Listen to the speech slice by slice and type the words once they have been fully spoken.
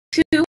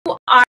to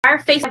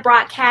our Facebook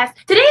broadcast.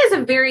 Today is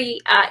a very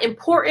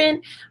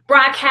important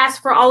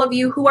broadcast for all of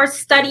you who are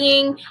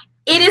studying.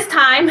 It is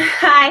time.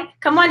 Hi,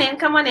 come on in,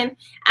 come on in.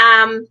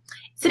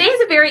 Today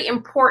is a very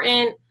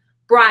important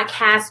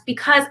broadcast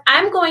because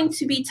I'm going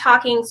to be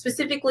talking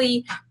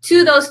specifically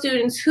to those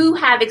students who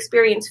have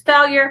experienced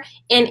failure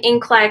in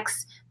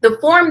NCLEX, the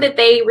form that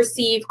they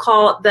receive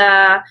called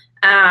the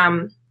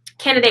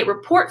candidate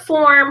report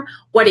form,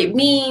 what it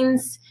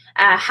means,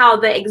 how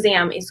the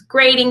exam is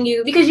grading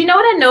you. Because you know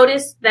what I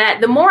noticed?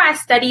 That the more I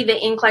study the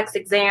NCLEX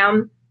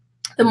exam,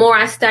 the more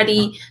I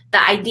study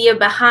the idea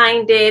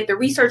behind it, the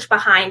research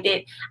behind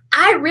it,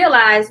 I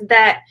realize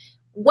that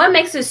what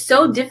makes it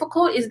so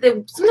difficult is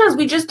that sometimes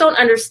we just don't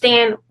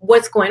understand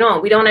what's going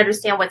on. We don't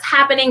understand what's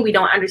happening. We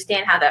don't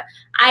understand how the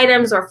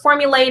items are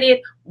formulated,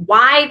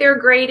 why they're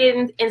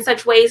graded in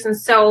such ways. And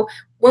so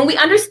when we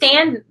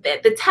understand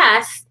the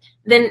test,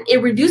 then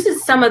it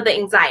reduces some of the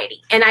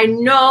anxiety. And I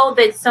know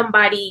that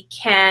somebody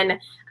can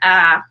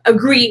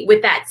agree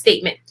with that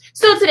statement.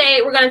 So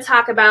today we're going to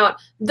talk about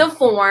the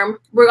form.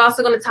 We're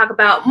also going to talk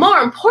about, more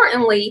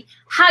importantly,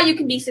 how you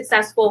can be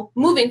successful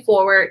moving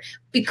forward,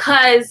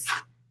 because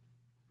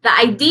the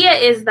idea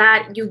is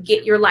that you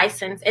get your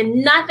license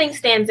and nothing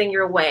stands in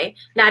your way.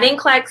 Not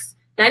NCLEX,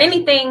 not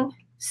anything.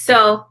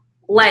 So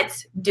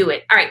let's do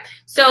it. All right.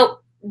 So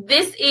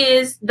this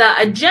is the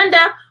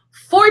agenda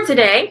for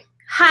today.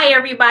 Hi,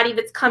 everybody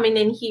that's coming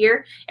in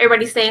here.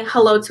 Everybody's saying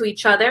hello to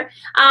each other.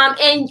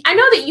 And I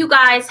know that you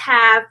guys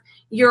have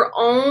your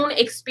own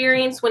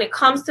experience when it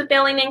comes to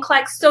failing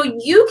NCLEX, so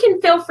you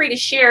can feel free to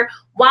share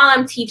while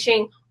I'm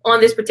teaching on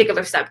this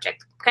particular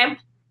subject, okay?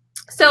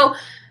 So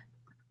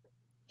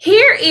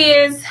here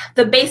is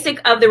the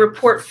basic of the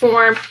report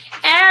form.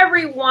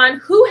 Everyone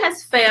who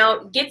has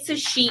failed gets a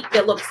sheet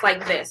that looks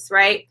like this,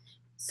 right?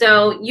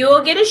 So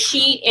you'll get a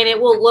sheet and it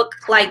will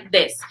look like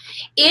this.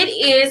 It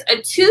is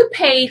a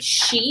 2-page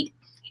sheet.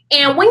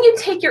 And when you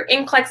take your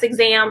NCLEX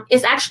exam,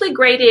 it's actually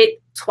graded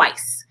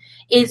twice.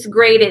 It's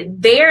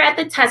graded there at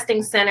the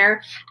testing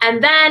center,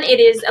 and then it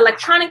is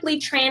electronically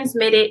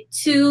transmitted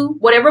to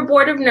whatever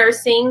board of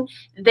nursing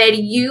that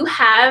you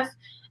have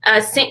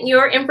sent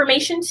your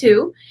information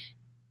to.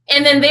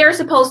 And then they're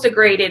supposed to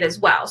grade it as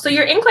well. So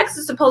your NCLEX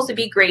is supposed to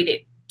be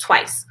graded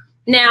twice.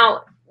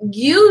 Now,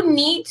 you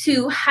need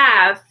to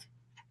have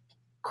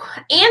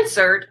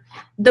answered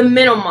the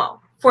minimum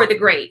for the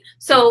grade.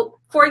 So,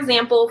 for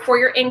example, for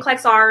your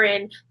NCLEX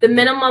RN, the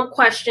minimum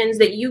questions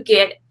that you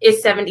get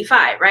is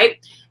 75, right?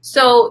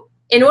 So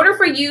in order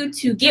for you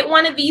to get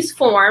one of these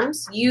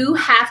forms, you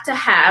have to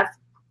have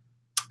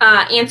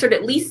answered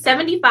at least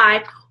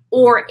 75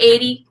 or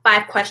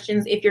 85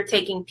 questions if you're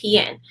taking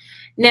PN.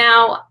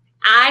 Now,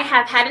 I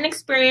have had an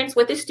experience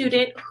with a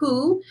student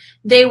who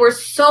they were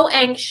so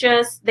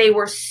anxious. They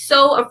were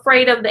so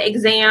afraid of the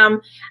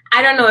exam.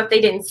 I don't know if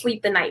they didn't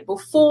sleep the night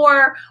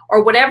before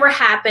or whatever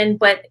happened,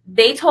 but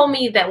they told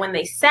me that when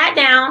they sat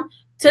down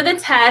to the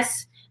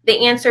test, they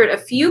answered a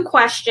few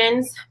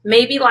questions,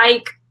 maybe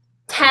like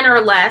 10 or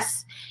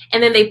less,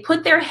 and then they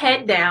put their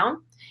head down.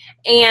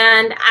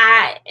 And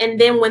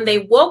then when they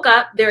woke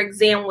up, their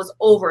exam was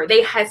over.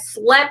 They had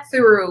slept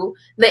through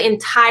the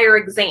entire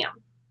exam.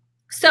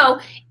 So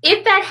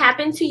if that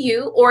happened to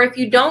you, or if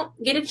you don't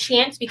get a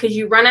chance because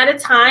you run out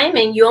of time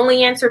and you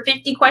only answer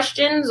 50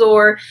 questions,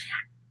 or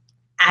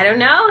I don't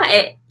know,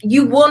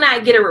 you will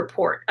not get a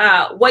report.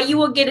 What you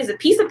will get is a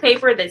piece of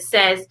paper that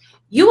says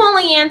you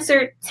only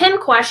answered 10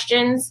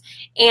 questions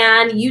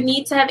and you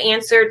need to have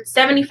answered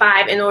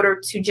 75 in order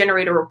to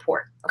generate a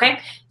report. Okay,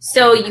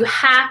 so you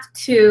have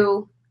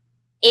to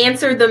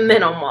answer the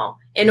minimal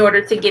in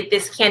order to get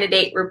this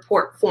candidate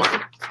report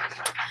form.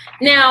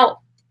 Now,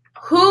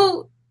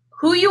 who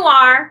you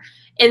are,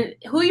 and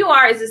who you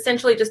are is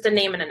essentially just a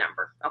name and a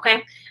number,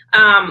 okay?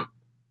 I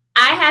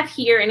have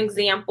here an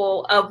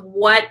example of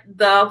what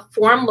the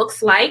form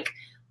looks like.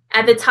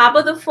 At the top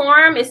of the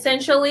form,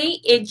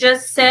 essentially, it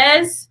just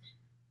says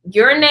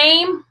your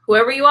name,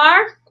 whoever you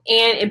are,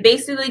 and it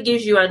basically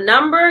gives you a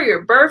number,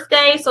 your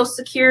birthday, social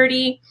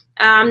security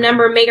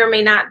number may or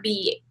may not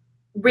be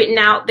written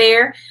out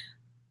there,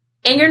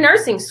 and your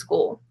nursing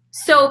school.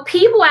 So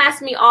people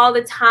ask me all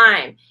the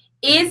time,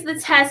 is the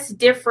test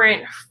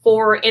different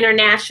for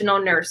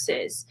international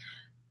nurses?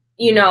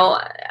 You know,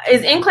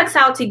 is NCLEX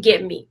out to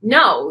get me?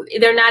 No,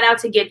 they're not out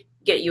to get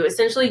you.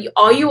 Essentially,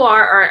 all you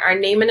are a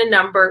name and a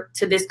number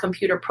to this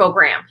computer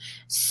program.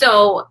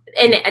 So,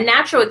 and a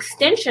natural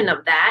extension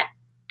of that,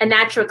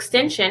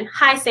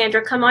 hi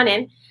Sandra, come on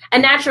in, a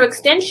natural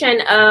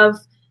extension of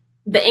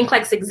the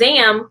NCLEX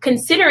exam,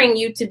 considering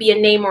you to be a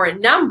name or a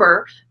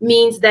number,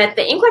 means that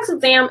the NCLEX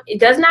exam, it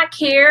does not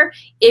care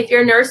if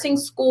your nursing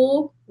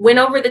school went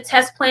over the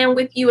test plan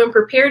with you and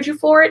prepared you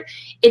for it.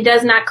 It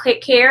does not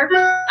care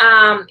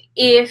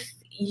if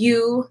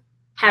you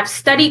have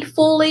studied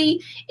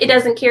fully. It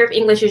doesn't care if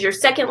English is your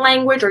second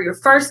language or your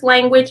first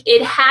language.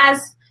 It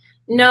has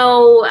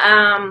no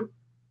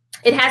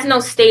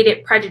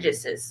stated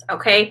prejudices,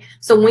 okay?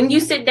 So when you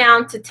sit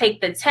down to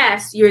take the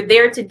test, you're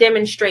there to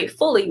demonstrate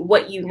fully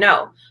what you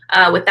know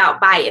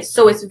without bias.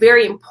 So it's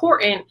very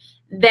important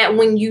that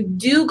when you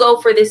do go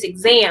for this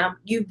exam,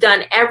 you've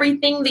done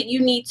everything that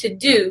you need to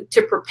do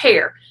to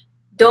prepare.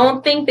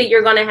 Don't think that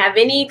you're going to have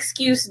any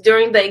excuse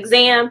during the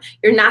exam.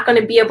 You're not going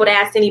to be able to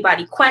ask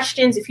anybody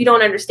questions. If you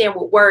don't understand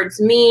what words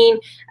mean,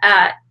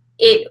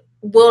 it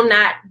will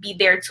not be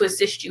there to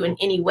assist you in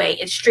any way.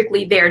 It's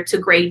strictly there to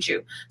grade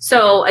you.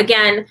 So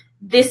again,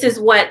 this is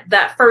what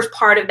the first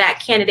part of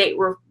that candidate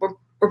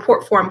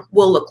report form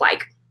will look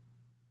like.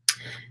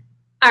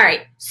 All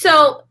right,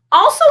 so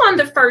also on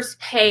the first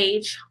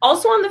page,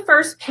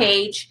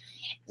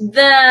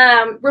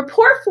 the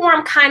report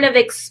form kind of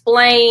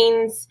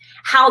explains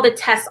how the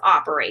test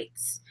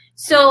operates.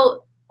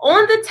 So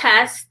on the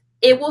test,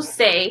 it will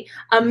say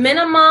a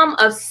minimum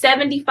of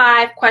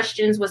 75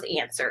 questions was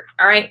answered.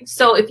 All right.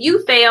 So if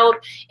you failed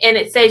and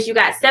it says you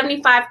got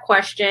 75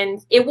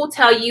 questions, it will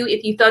tell you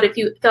if you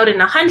failed in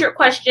 100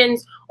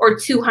 questions or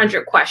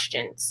 200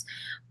 questions.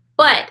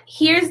 But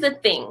here's the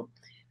thing.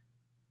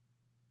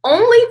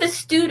 Only the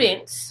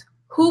students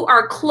who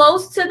are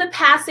close to the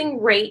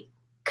passing rate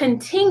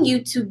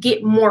continue to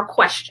get more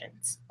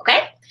questions.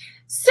 Okay.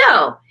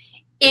 So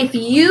if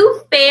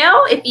you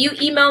fail, if you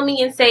email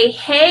me and say,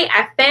 hey,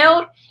 I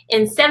failed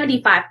in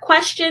 75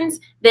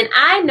 questions, then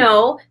I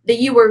know that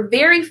you were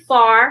very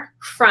far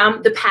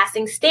from the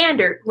passing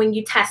standard when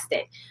you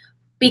tested.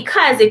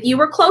 Because if you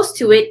were close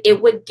to it,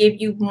 it would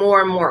give you more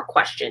and more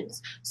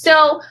questions.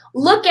 So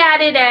look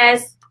at it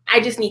as, I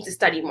just need to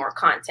study more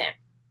content.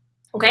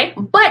 Okay.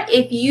 But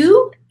if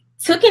you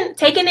taken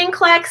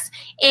NCLEX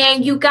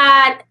and you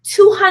got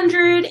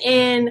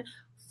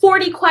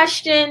 240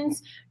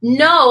 questions,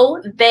 know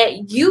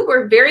that you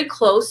were very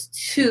close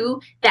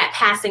to that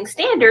passing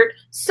standard.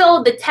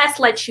 So the test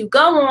lets you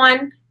go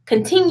on,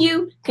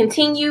 continue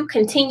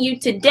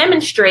to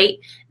demonstrate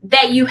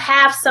that you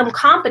have some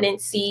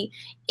competency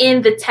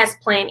in the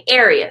test plan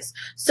areas.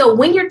 So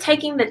when you're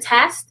taking the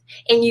test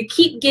and you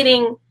keep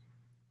getting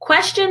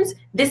questions,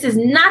 this is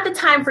not the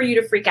time for you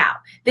to freak out.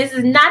 This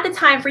is not the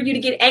time for you to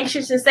get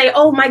anxious and say,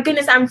 oh my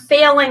goodness, I'm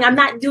failing, I'm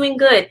not doing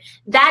good.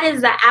 That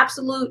is the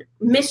absolute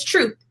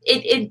mistruth.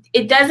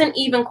 It doesn't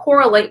even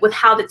correlate with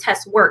how the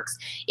test works.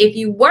 If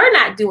you were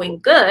not doing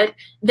good,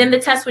 then the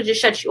test would just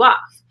shut you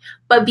off.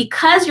 But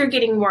because you're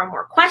getting more and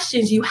more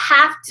questions, you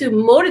have to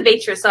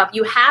motivate yourself.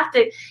 You have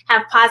to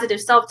have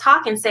positive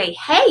self-talk and say,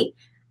 hey,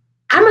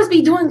 I must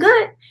be doing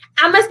good.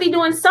 I must be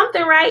doing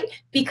something right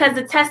because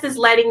the test is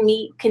letting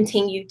me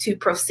continue to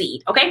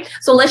proceed. Okay,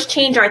 so let's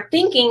change our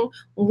thinking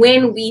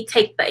when we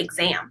take the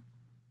exam.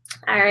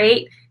 All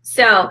right,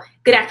 so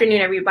good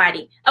afternoon,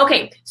 everybody.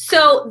 Okay,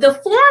 so the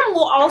form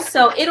will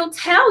also, it'll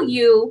tell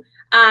you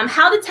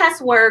how the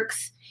test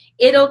works.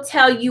 It'll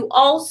tell you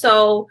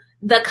also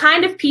the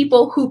kind of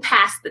people who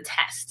pass the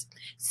test.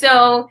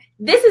 So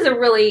this is a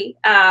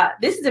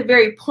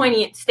very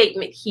poignant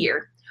statement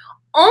here.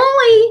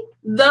 Only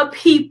the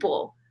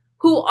people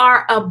who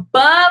are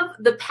above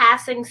the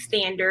passing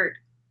standard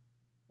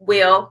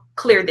will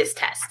clear this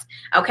test,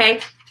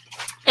 okay?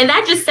 And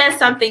that just says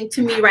something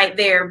to me right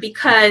there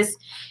because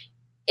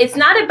it's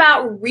not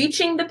about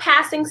reaching the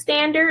passing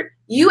standard.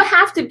 You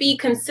have to be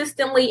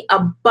consistently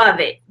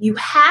above it. You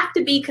have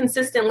to be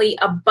consistently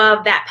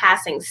above that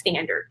passing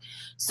standard.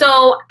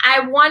 So I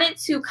wanted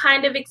to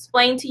kind of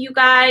explain to you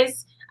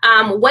guys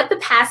what the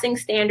passing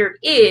standard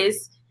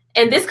is.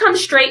 And this comes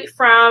straight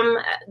from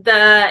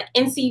the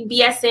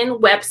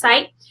NCBSN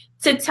website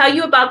to tell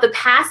you about the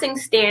passing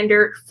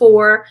standard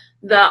for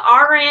the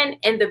RN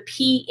and the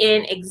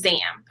PN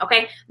exam,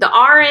 okay? The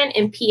RN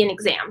and PN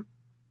exam.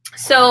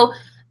 So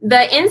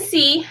the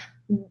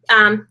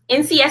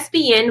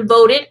NCSBN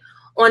voted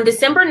on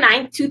December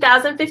 9th,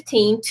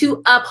 2015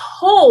 to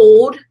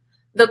uphold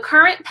the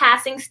current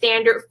passing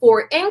standard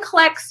for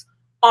NCLEX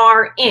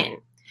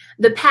RN.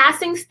 The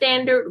passing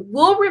standard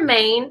will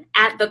remain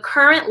at the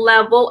current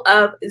level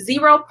of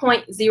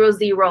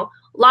 0.00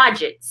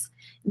 logits.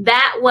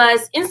 That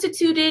was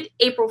instituted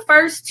April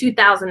 1st,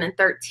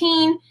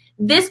 2013.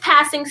 This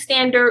passing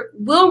standard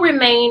will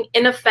remain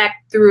in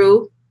effect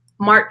through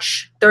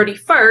March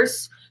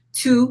 31st,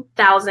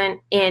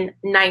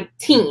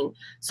 2019.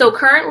 So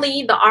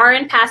currently the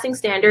RN passing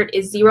standard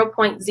is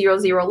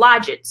 0.00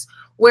 logits,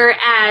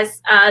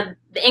 whereas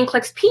the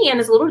NCLEX PN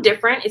is a little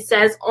different. It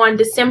says on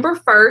December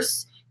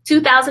 1st,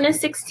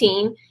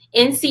 2016,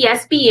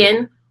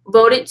 NCSBN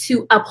voted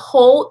to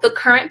uphold the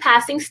current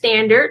passing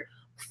standard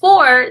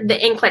for the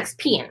NCLEX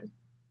PN.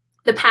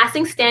 The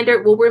passing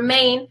standard will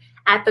remain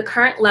at the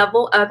current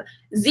level of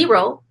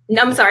negative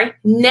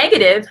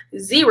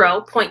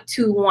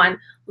 0.21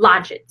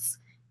 logits.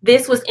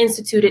 This was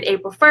instituted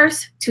April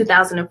 1st,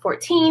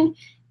 2014.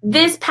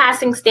 This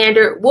passing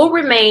standard will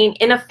remain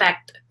in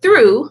effect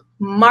through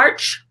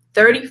March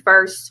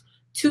 31st,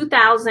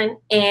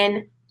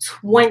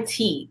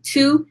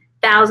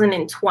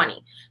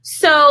 2020.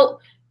 So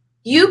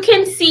you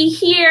can see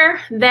here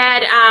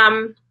that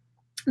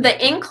the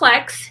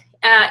NCLEX,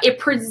 it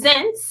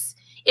presents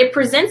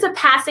a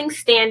passing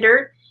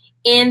standard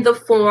in the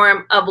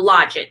form of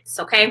logits,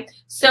 okay?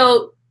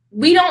 So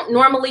we don't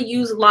normally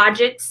use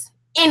logits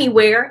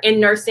anywhere in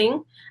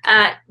nursing.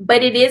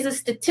 but it is a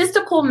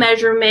statistical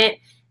measurement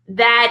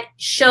that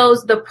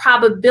shows the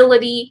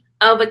probability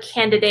of a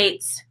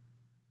candidate's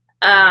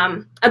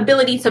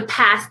ability to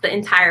pass the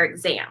entire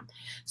exam.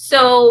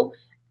 So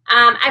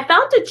I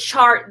found a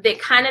chart that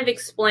kind of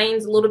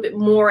explains a little bit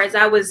more as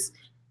I was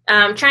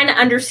trying to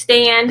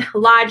understand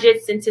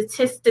logics and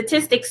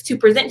statistics to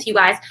present to you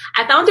guys.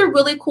 I found a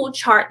really cool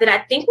chart that I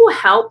think will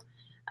help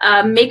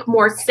make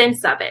more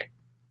sense of it.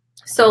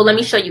 So let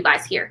me show you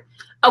guys here.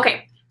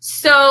 Okay,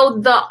 so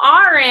the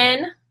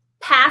RN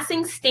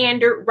passing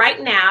standard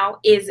right now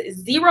is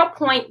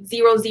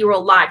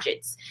 0.00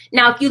 logics.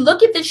 Now, if you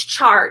look at this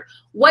chart,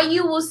 what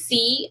you will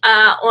see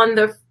on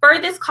the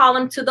furthest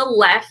column to the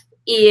left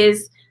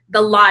is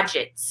the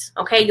logics.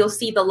 Okay, you'll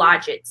see the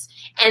logics.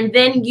 And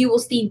then you will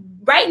see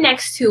right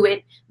next to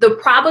it the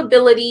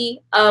probability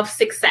of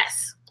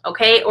success,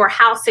 okay, or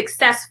how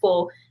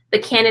successful the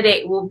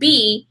candidate will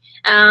be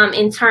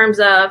in terms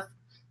of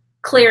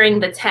clearing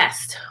the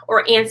test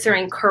or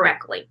answering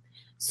correctly.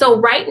 So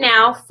right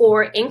now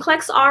for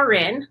NCLEX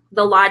RN,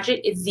 the logic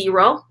is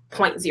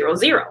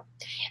 0.00.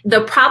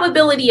 The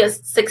probability of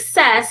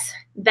success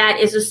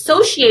that is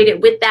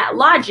associated with that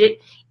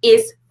logic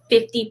is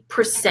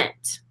 50%.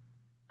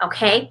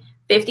 Okay,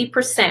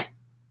 50%.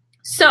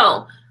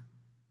 So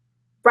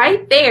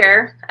right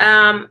there,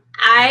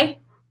 I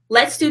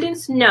let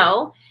students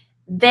know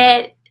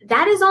that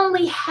that is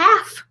only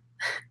half.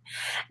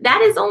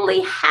 That is only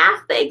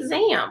half the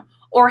exam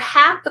or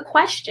half the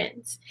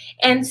questions.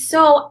 And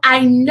so I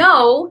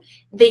know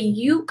that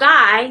you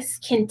guys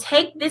can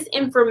take this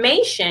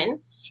information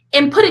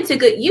and put it to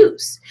good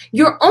use.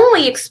 You're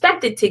only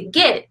expected to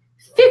get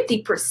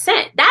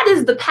 50%. That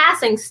is the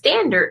passing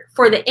standard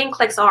for the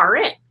NCLEX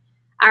RN.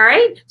 All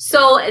right.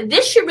 So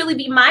this should really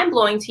be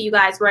mind-blowing to you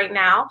guys right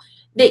now,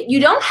 that you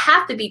don't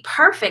have to be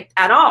perfect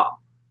at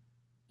all.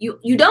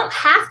 You don't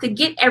have to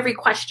get every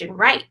question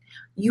right.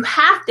 You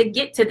have to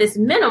get to this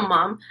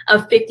minimum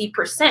of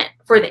 50%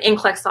 for the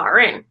NCLEX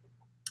RN.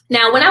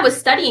 Now, when I was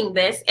studying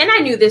this, and I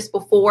knew this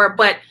before,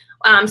 but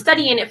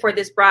studying it for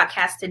this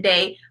broadcast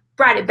today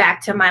brought it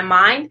back to my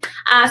mind.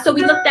 So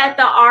we looked at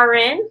the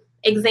RN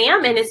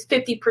exam and it's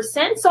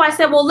 50%. So I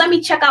said, well, let me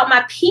check out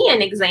my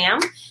PN exam.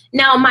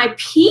 Now, my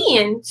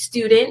PN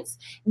students,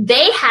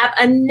 they have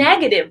a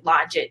negative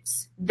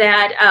logics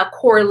that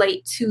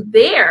correlate to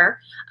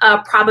their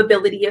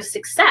probability of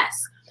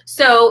success.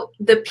 So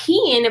the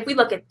PN, if we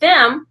look at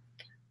them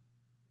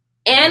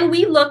and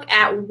we look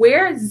at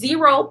where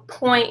negative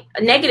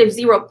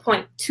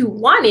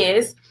 0.21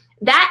 is,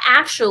 that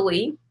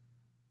actually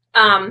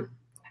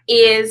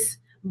is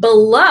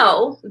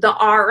below the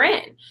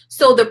RN.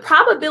 So the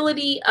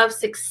probability of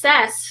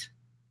success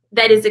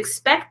that is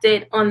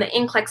expected on the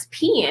NCLEX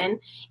PN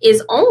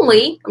is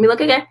only, let me look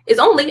again, is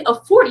only a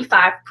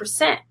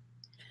 45%.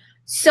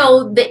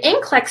 So the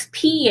NCLEX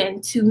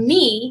PN to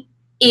me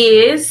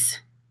is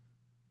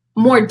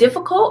more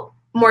difficult,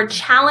 more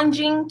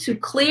challenging to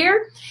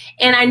clear.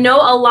 And I know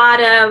a lot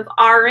of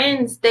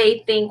RNs,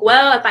 they think,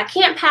 well, if I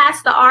can't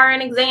pass the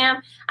RN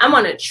exam, I'm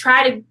going to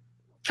try to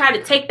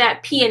take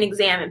that PN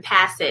exam and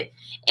pass it.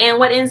 And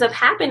what ends up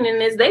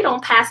happening is they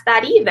don't pass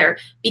that either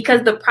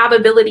because the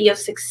probability of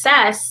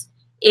success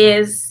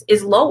is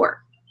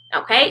lower.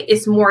 Okay,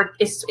 it's more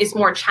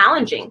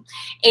challenging.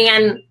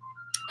 And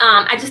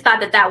I just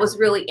thought that was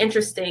really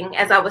interesting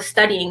as I was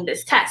studying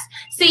this test.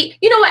 See,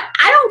 you know what?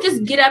 I don't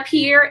just get up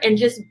here and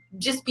just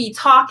be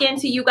talking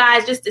to you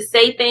guys just to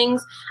say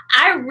things.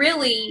 I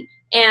really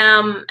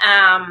am.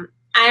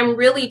 I'm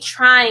really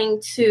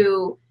trying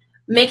to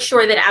make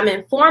sure that I'm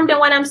informed on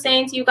what I'm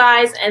saying to you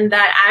guys and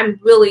that I'm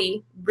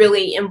really,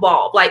 really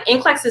involved. Like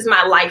NCLEX is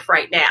my life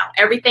right now.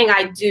 Everything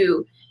I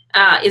do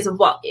is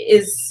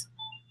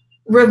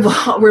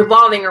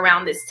revolving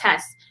around this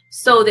test,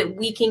 so that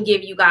we can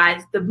give you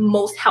guys the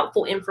most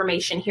helpful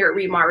information here at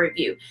Read My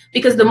Review.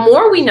 Because the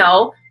more we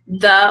know,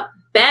 the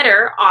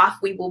better off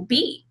we will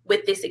be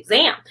with this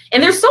exam.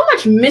 And there's so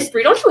much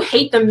mystery. Don't you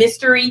hate the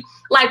mystery?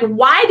 Like,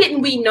 why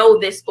didn't we know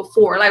this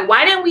before? Like,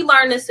 why didn't we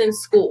learn this in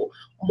school?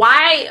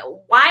 Why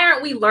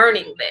aren't we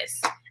learning this?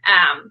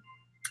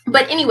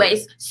 But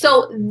anyways,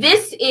 so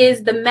this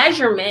is the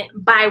measurement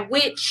by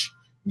which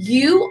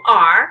you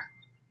are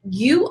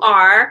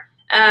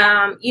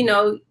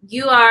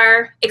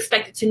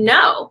expected to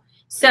know.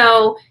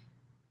 So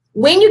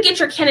when you get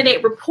your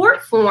candidate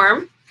report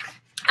form,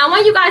 I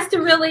want you guys to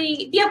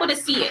really be able to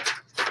see it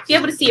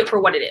for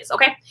what it is.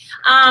 Okay.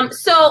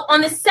 So on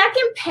the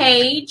second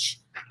page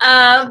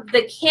of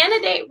the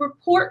candidate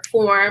report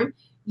form,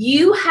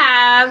 you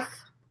have,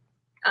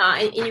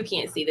 and you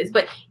can't see this,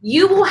 but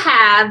you will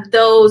have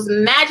those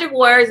magic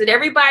words that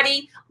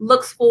everybody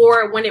looks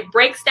for when it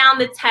breaks down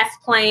the test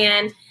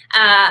plan.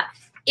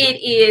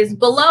 It is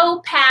below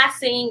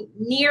passing,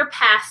 near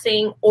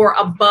passing, or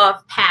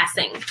above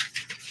passing.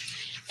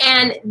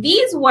 And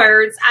these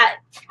words,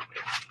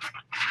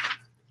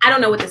 I don't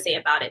know what to say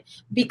about it,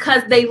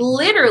 because they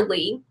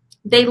literally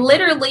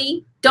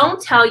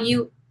don't tell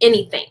you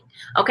anything.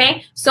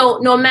 Okay, so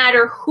no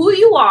matter who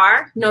you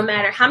are, no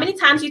matter how many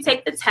times you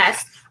take the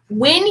test,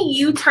 when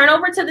you turn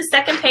over to the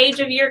second page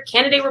of your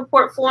candidate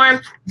report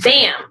form,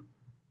 bam,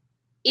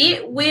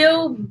 it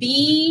will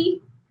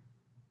be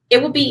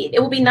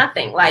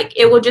nothing. Like,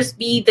 it will just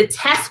be the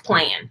test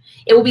plan.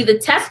 It will be the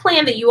test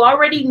plan that you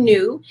already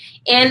knew,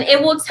 and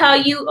it will tell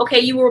you, okay,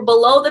 you were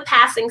below the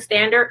passing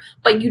standard,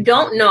 but you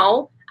don't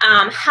know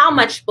how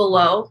much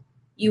below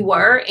you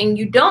were, and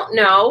you don't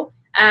know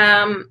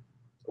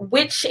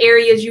which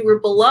areas you were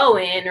below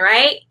in,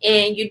 right?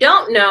 And you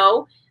don't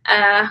know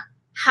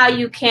how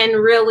you can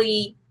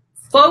really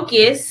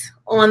focus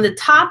on the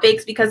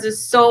topics because it's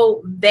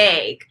so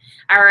vague.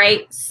 All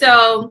right.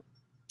 So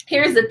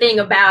here's the thing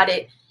about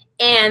it.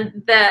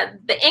 And the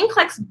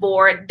NCLEX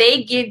board,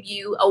 they give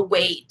you a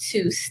way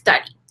to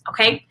study.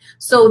 Okay.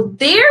 So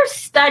their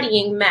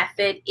studying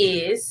method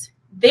is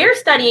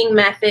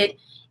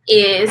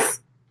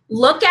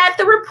look at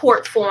the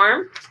report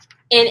form.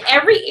 In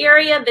every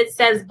area that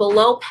says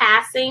below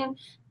passing,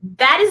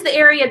 that is the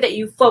area that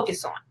you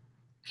focus on.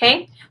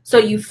 Okay. So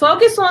you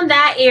focus on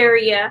that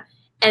area.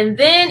 And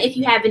then if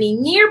you have any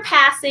near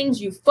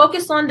passings, you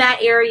focus on that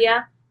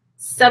area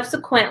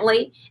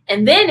subsequently.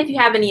 And then if you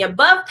have any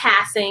above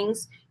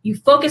passings, you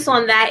focus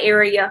on that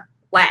area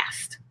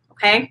last.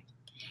 Okay.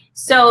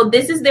 So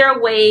this is their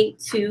way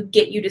to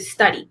get you to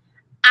study.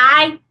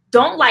 I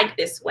don't like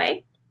this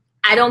way.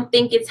 I don't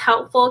think it's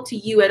helpful to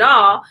you at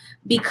all,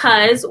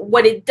 because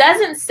what it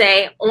doesn't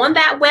say on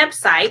that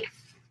website,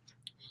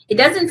 it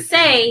doesn't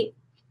say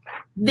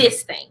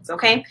these things,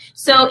 okay?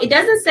 So it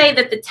doesn't say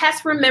that the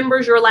test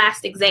remembers your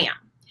last exam.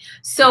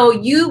 So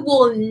you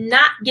will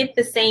not get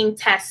the same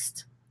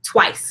test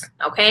twice,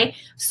 okay?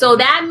 So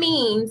that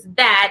means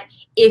that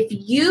if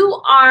you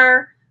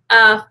are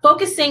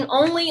focusing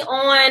only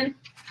on,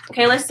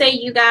 okay, let's say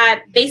you got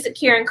basic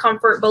care and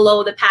comfort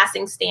below the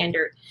passing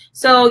standard.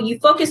 So you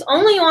focus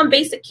only on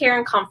basic care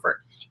and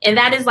comfort, and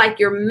that is like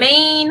your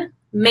main,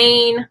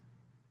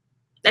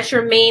 that's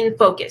your main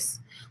focus.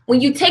 When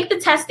you take the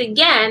test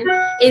again,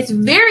 it's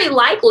very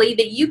likely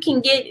that you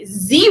can get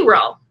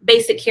 0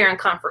 basic care and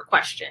comfort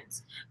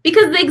questions,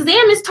 because the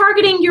exam is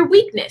targeting your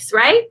weakness,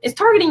 right? It's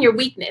targeting your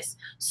weakness.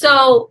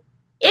 So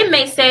it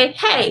may say,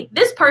 hey,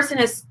 this person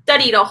has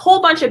studied a whole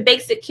bunch of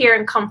basic care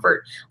and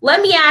comfort.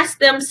 Let me ask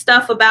them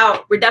stuff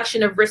about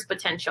reduction of risk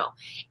potential.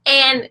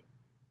 And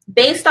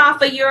based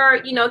off of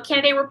your,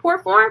 candidate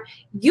report form,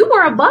 you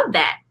were above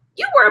that.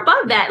 You were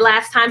above that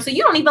last time, so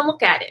you don't even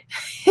look at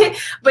it.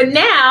 But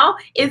now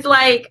it's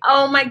like,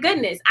 oh my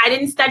goodness, I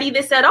didn't study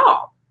this at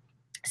all.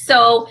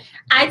 So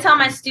I tell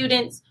my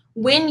students,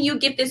 when you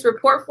get this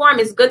report form,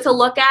 it's good to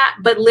look at,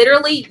 but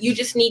literally you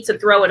just need to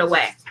throw it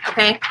away,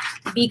 okay?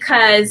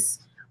 Because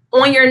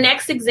on your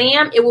next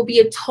exam, it will be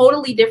a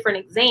totally different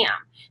exam.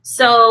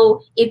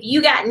 So if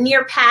you got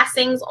near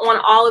passings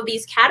on all of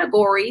these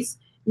categories,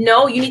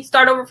 no, you need to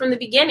start over from the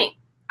beginning.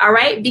 All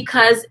right,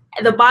 because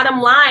the bottom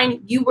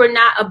line, you were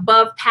not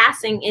above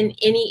passing in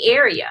any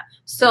area.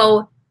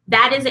 So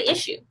that is an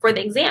issue for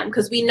the exam,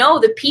 because we know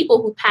the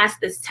people who pass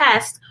this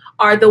test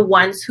are the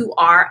ones who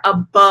are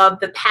above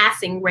the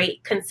passing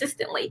rate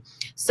consistently.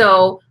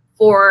 So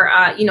for,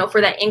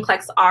 for that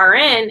NCLEX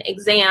RN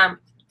exam,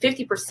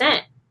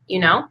 50%,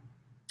 you have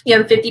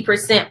a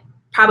 50%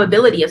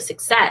 probability of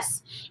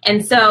success.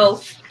 And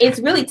so it's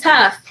really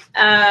tough.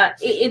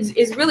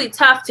 It's really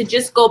tough to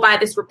just go by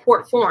this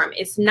report form.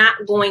 It's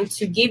not going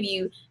to give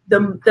you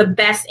the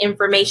best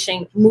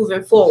information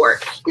moving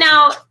forward.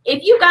 Now,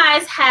 if you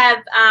guys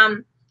have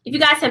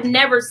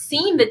never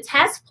seen the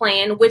test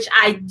plan, which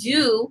I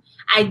do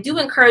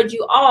encourage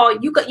you all.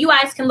 You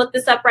guys can look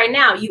this up right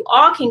now. You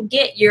all can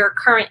get your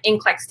current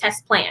NCLEX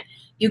test plan.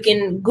 You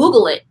can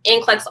Google it,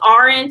 NCLEX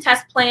RN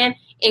test plan,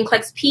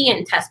 NCLEX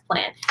PN test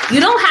plan. You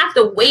don't have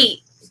to wait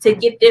to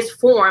get this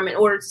form in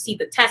order to see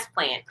the test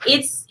plan.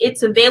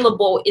 It's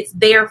available. It's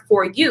there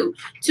for you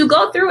to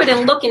go through it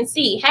and look and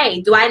see,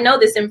 hey, do I know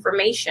this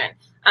information?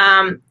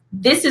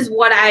 This is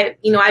what I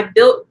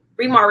built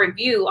Remar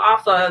Review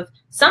off of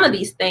some of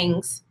these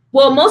things.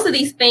 Well, most of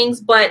these things,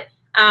 but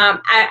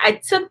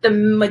I took the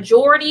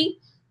majority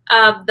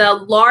of the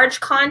large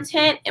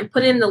content and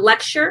put in the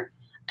lecture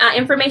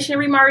information in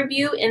Remar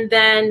Review, and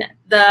then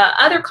the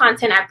other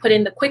content I put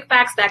in the quick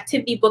facts, the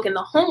activity book, and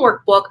the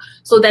homework book,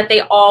 so that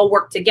they all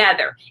work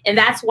together. And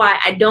that's why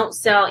I don't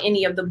sell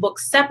any of the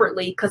books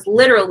separately, because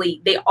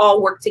literally they all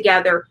work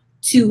together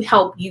to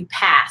help you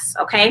pass.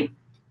 Okay,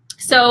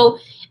 so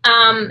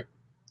I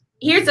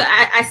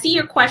see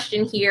your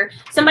question here.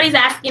 Somebody's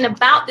asking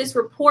about this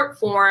report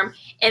form,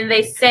 and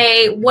they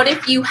say, what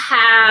if you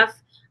have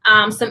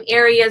some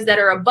areas that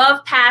are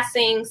above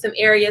passing, some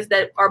areas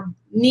that are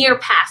near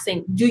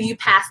passing? Do you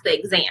pass the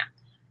exam?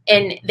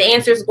 And the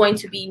answer is going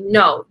to be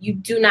no, you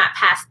do not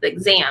pass the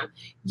exam.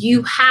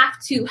 You have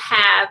to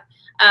have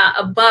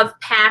above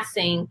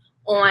passing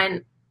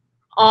on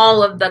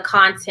all of the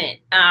content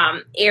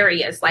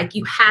areas. Like,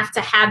 you have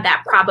to have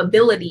that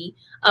probability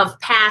of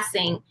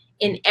passing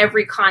in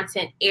every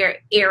content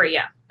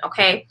area.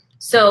 Okay,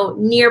 so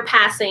near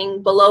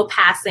passing, below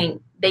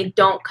passing, they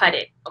don't cut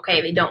it.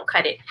 Okay, they don't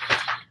cut it.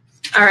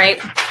 All right.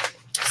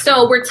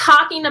 So we're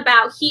talking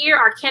about here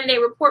our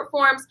candidate report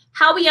forms,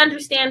 how we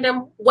understand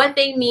them, what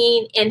they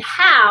mean, and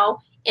how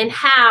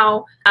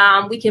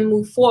we can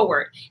move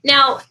forward.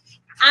 Now,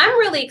 I'm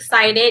really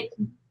excited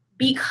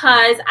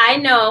because I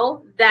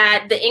know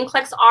that the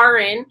NCLEX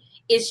RN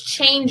is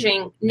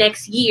changing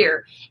next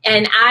year,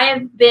 and I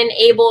have been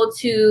able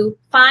to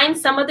find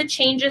some of the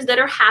changes that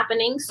are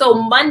happening. So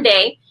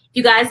Monday, if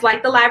you guys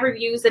like the live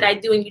reviews that I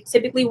do and you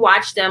typically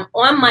watch them,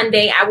 on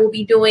Monday I will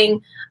be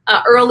doing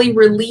an early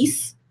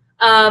release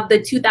of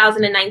the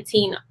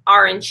 2019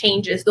 RN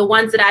changes, the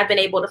ones that I've been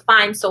able to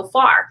find so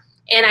far.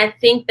 And I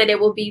think that it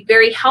will be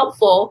very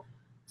helpful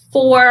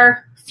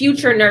for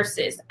future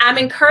nurses. I'm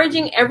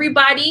encouraging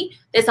everybody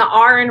that's an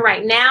RN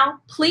right now,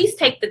 please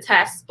take the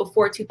test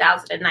before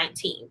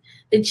 2019.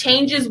 The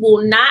changes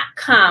will not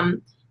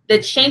come.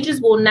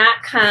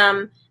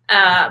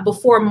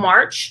 Before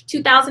March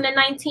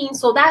 2019.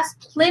 So that's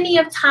plenty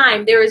of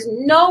time. There is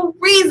no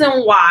reason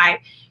why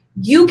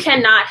you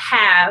cannot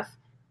have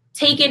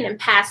taken and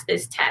passed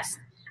this test.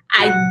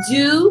 I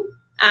do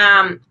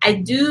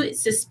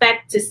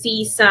suspect to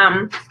see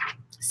some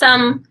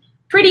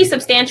pretty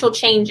substantial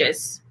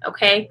changes,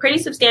 okay? Pretty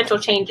substantial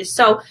changes.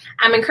 So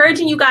I'm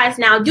encouraging you guys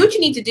now, do what you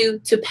need to do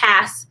to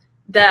pass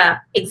the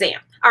exam.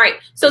 All right,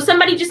 so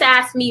somebody just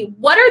asked me,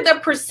 what are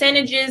the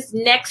percentages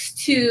next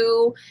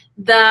to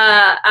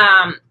the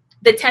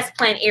test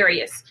plan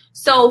areas?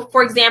 So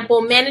for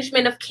example,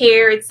 management of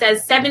care, it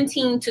says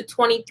 17 to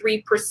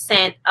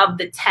 23% of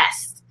the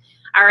test.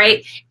 All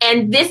right,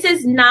 and this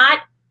is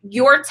not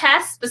your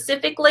test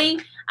specifically.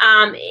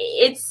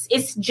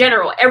 It's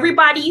general.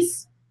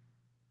 Everybody's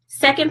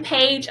second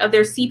page of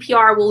their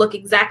CPR will look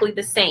exactly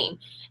the same.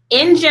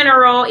 In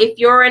general, if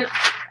you're an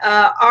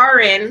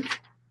RN,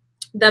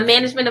 the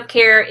management of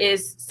care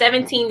is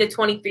 17 to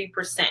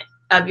 23%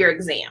 of your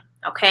exam,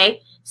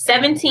 okay?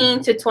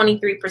 17 to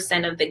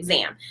 23% of the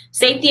exam.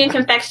 Safety and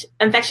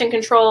infection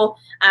control,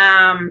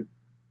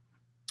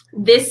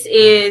 this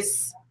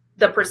is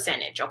the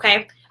percentage,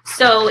 okay?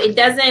 So it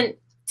doesn't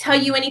tell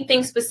you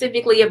anything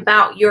specifically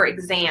about your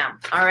exam,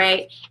 all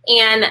right?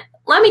 And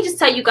let me just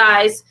tell you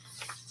guys,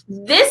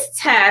 this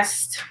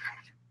test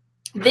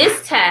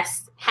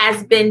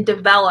has been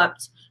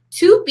developed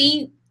to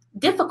be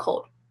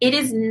difficult. It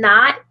is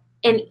not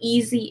an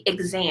easy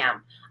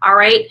exam, all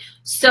right?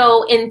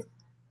 So in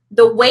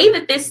the way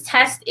that this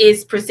test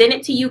is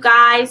presented to you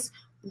guys,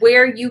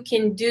 where you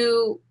can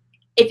do,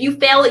 if you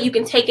fail it, you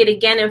can take it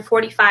again in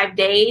 45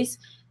 days.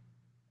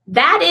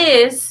 That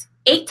is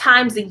 8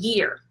 times a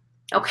year,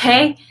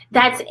 okay?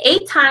 That's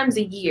 8 times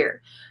a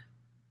year.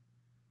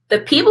 The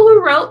people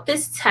who wrote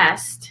this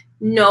test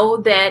know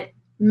that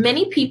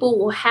many people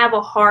will have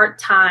a hard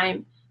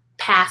time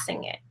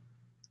passing it,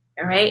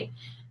 all right?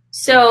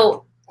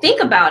 So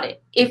think about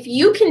it. If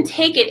you can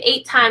take it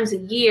 8 times a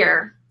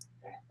year,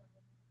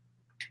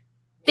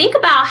 think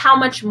about how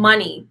much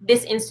money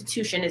this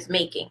institution is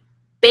making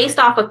based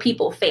off of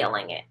people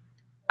failing it,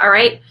 all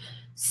right?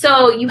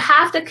 So you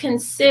have to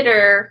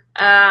consider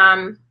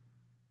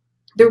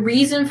the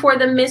reason for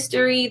the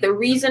mystery, the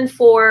reason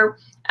for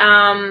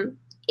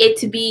it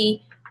to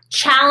be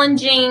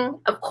challenging.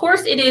 Of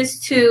course, it is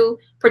to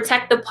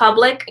protect the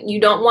public. You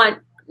don't want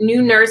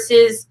new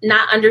nurses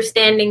not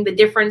understanding the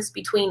difference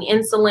between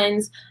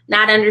insulins,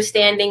 not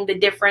understanding the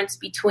difference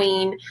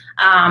between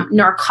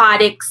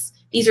narcotics.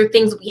 These are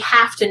things we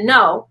have to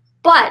know.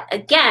 But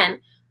again,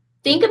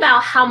 think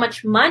about how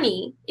much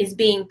money is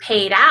being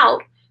paid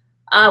out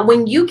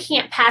when you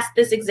can't pass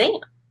this exam.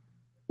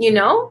 You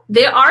know,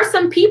 there are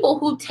some people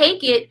who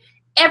take it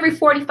every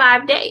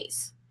 45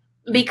 days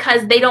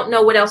because they don't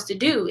know what else to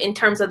do in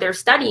terms of their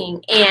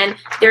studying. And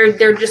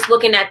they're just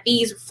looking at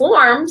these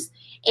forms,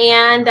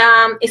 and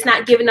it's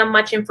not giving them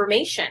much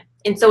information.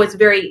 And so it's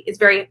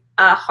very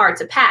hard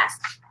to pass.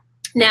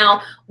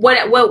 Now,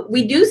 what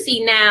we do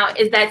see now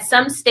is that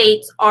some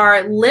states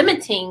are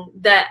limiting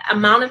the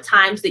amount of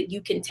times that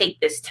you can take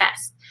this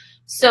test.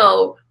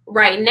 So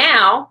right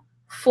now,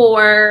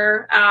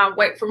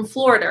 from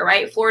Florida,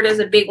 right? Florida is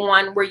a big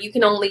one where you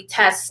can only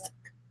test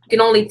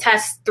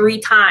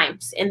 3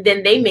 times, and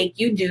then they make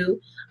you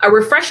do a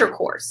refresher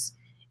course.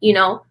 You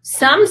know,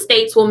 some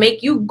states will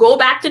make you go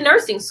back to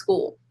nursing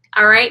school.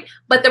 All right.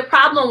 But the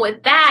problem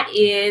with that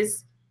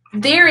is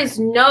there is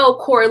no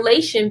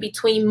correlation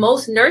between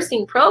most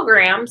nursing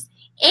programs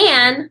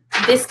and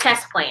this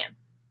test plan.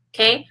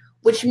 Okay.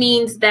 Which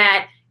means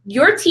that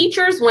your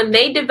teachers, when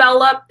they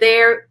develop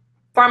their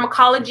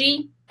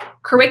pharmacology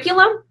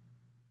curriculum,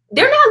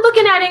 they're not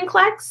looking at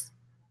NCLEX.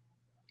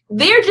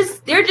 They're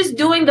just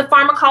doing the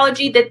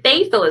pharmacology that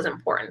they feel is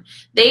important.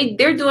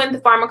 They're doing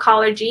the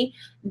pharmacology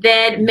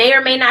that may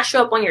or may not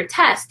show up on your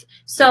test.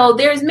 So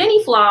there's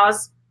many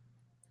flaws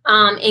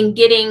in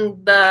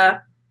getting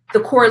the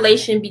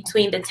correlation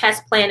between the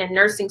test plan and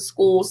nursing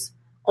schools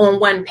on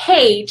one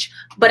page.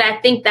 But I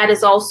think that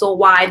is also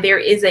why there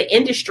is an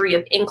industry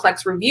of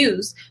NCLEX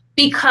reviews,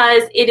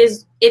 because it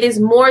is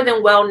more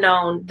than well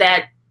known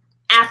that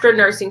after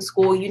nursing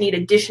school, you need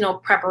additional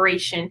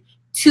preparation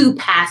to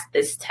pass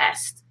this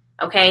test.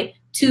 Okay,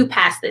 to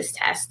pass this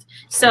test.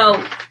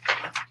 So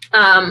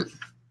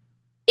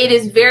it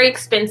is very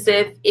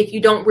expensive if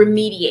you don't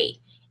remediate.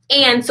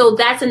 And so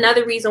that's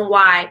another reason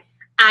why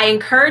I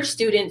encourage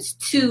students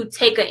to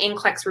take an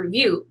NCLEX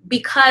review,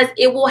 because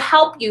it will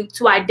help you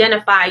to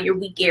identify your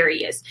weak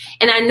areas.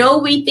 And I know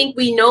we think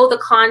we know the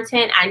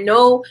content. I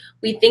know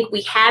we think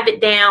we have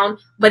it down.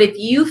 But if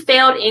you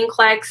failed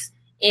NCLEX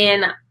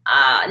in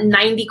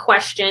 90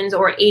 questions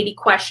or 80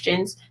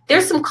 questions,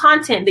 there's some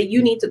content that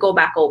you need to go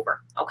back over.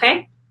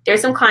 Okay,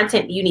 there's some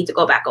content that you need to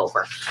go back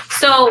over.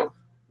 So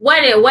what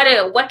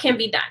can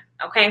be done?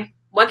 Okay,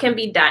 what can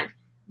be done?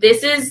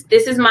 This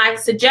is my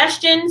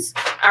suggestions.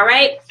 All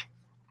right.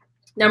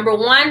 Number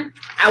one,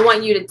 I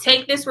want you to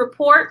take this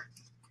report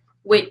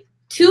with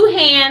 2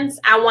 hands.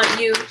 I want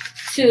you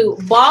to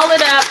ball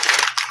it up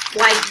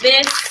like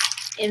this,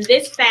 in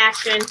this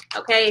fashion.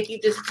 Okay, if you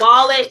just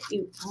ball it,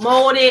 you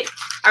mold it.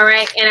 All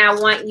right, and I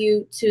want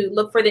you to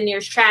look for the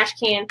nearest trash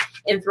can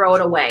and throw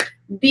it away,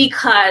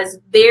 because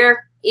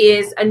there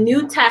is a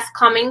new test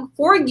coming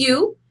for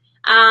you,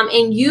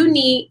 and you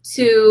need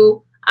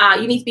to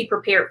be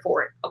prepared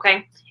for it.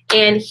 Okay,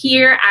 and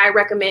here I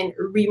recommend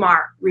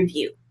REMAR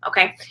review.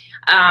 Okay,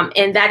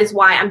 and that is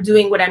why I'm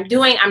doing what I'm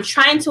doing. I'm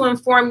trying to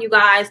inform you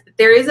guys that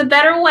there is a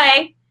better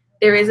way.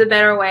 There is a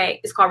better way.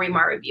 It's called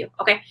REMAR review.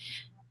 Okay.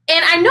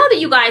 And I know that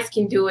you guys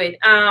can do it.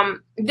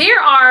 There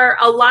are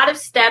a lot of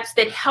steps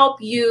that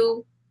help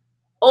you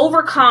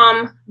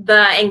overcome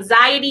the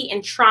anxiety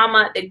and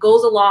trauma that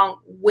goes along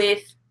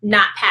with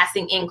not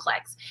passing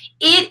NCLEX.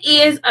 It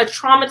is a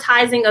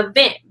traumatizing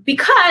event,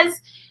 because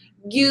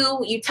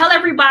you tell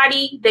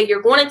everybody that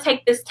you're going to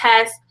take this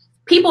test.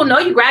 People know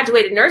you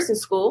graduated nursing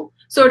school,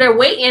 so they're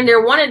waiting. They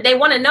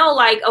want to know,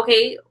 like,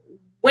 okay,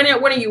 when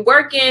are you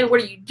working?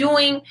 What are you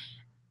doing?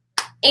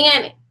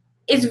 And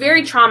it's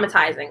very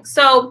traumatizing.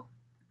 So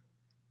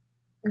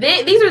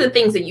these are the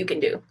things that you can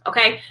do.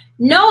 Okay,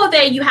 know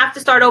that you have to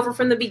start over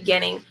from the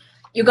beginning.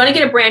 You're going to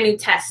get a brand new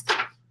test.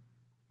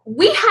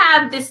 We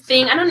have this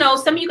thing. I don't know.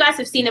 Some of you guys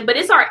have seen it, but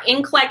it's our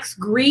NCLEX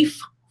grief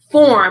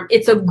form.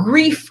 It's a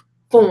grief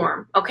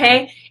form.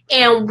 Okay.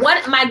 And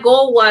what my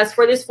goal was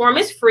for this form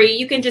is free.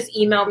 You can just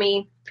email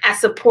me at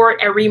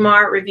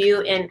support@REMAR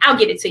review and I'll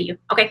get it to you.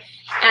 Okay.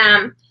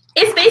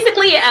 It's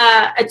basically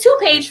a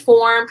 2-page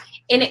form,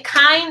 and it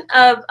kind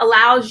of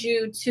allows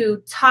you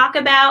to talk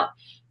about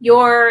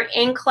your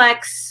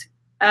NCLEX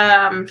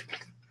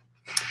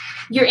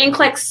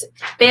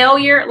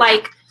failure.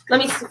 Like,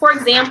 for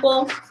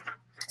example,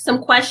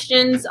 some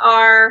questions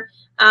are,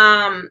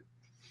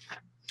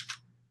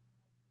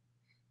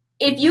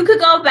 if you could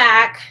go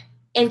back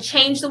and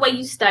change the way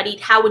you studied,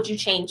 how would you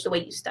change the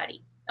way you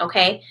studied?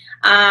 Okay.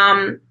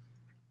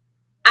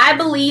 I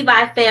believe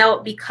I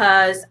failed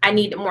because I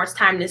needed more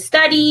time to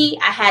study.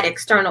 I had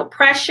external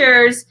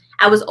pressures.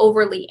 I was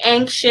overly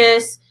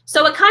anxious.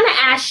 So it kind of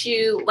asks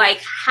you, like,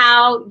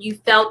 how you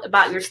felt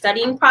about your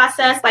studying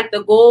process. Like,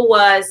 the goal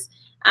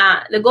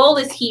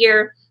is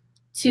here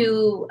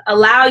to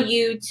allow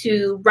you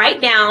to write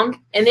down,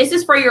 and this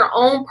is for your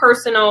own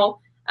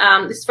personal,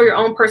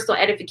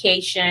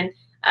 edification.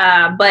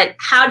 But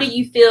how do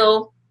you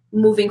feel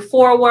moving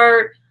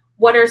forward?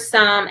 What are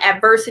some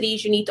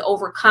adversities you need to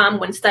overcome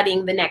when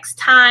studying the next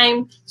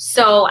time?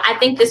 So I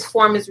think this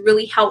form is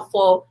really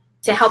helpful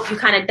to help you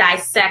kind of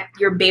dissect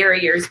your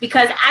barriers,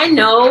 because I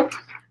know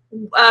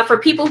for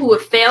people who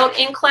have failed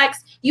NCLEX,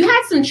 you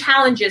had some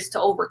challenges to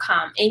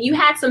overcome, and you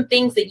had some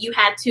things that you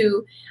had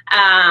to,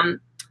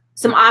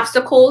 some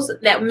obstacles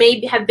that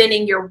may have been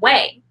in your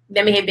way.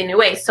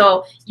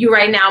 So you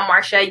right now,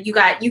 Marsha,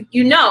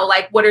 you know,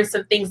 like, what are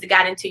some things that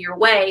got into your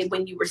way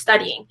when you were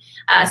studying?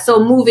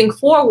 So moving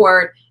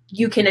forward,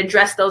 you can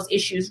address those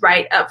issues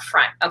right up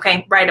front.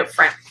 Okay, right up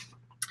front.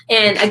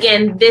 And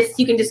again,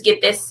 you can just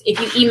get this if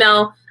you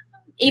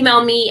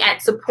email me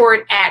at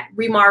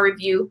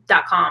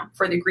support@remarreview.com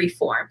for the grief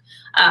form.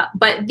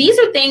 But these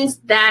are things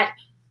that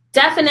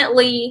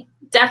definitely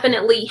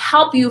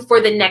help you for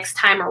the next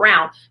time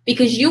around,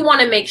 because you want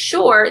to make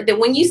sure that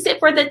when you sit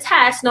for the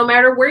test, no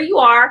matter where you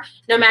are,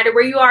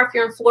 if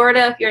you're in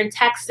Florida, if you're in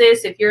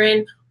Texas, if you're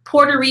in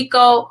Puerto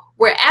Rico,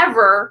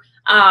 wherever,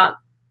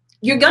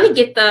 you're going to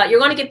get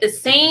the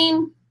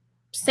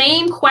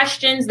same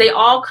questions. They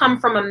all come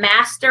from a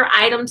master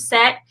item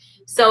set.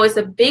 So it's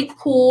a big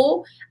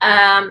pool,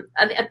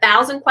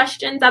 1,000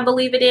 questions, I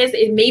believe it is.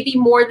 It may be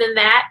more than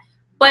that,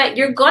 but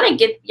you're gonna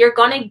get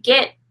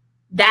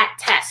that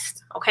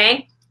test,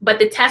 okay? But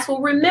the test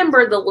will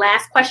remember the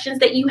last questions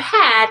that you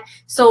had.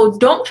 So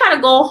don't try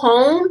to go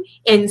home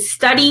and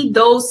study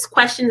those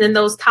questions and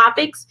those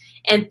topics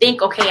and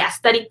think, okay, I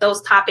studied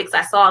those topics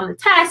I saw on the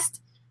test,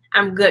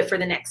 I'm good for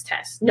the next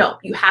test. No,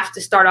 you have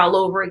to start all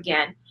over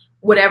again,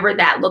 whatever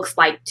that looks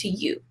like to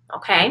you,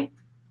 okay?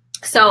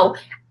 So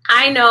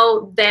I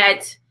know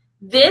that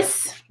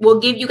this will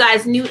give you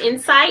guys new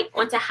insight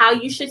onto how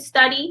you should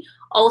study,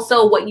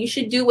 also what you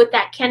should do with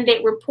that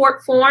candidate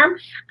report form.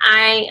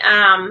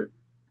 I'm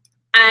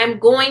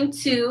going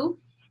to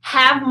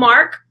have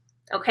Mark,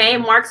 okay?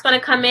 Mark's going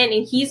to come in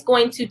and he's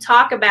going to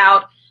talk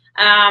about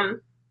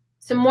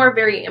some more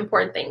very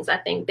important things, I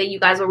think, that you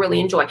guys will really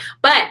enjoy.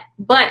 But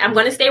I'm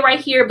going to stay right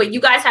here, but you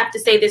guys have to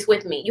say this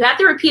with me. You have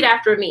to repeat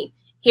after me.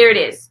 Here it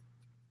is.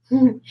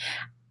 You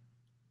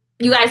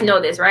guys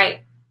know this,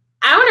 right?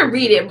 I want to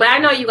read it, but I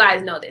know you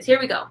guys know this. Here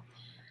we go.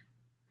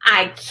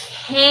 I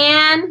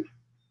can,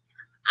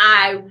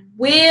 I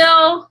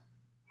will,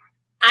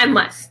 I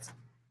must.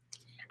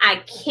 I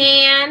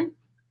can,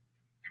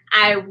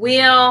 I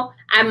will,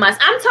 I must.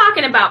 I'm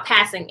talking about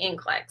passing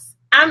NCLEX.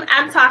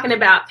 I'm talking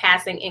about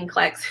passing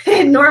NCLEX.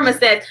 And Norma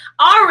said,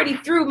 already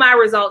threw my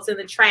results in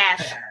the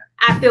trash.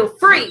 I feel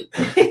free.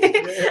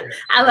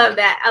 I love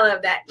that. I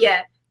love that.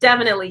 Yeah,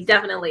 definitely,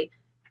 definitely.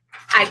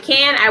 I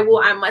can, I will,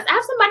 I must. I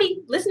have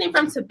somebody listening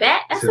from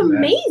Tibet. That's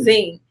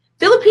amazing.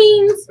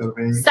 Philippines,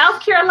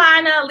 South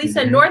Carolina,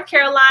 Lisa, North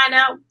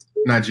Carolina.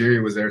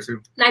 Nigeria was there too.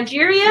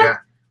 Nigeria? Yeah.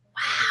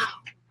 Wow.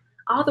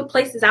 All the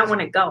places I want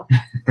to go.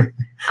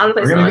 All the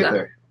places We're I want gonna to go.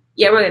 there.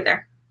 Yeah, we'll get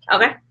there.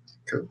 Okay.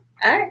 Cool.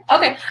 All right.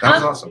 Okay. That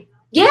was awesome.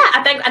 Yeah,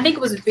 I think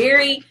it was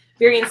very,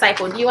 very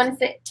insightful. Do you want to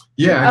sit?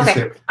 Yeah, I okay.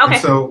 can sit. Okay.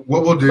 And so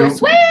what we'll do? We'll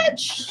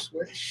switch.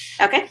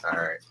 Okay. All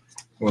right.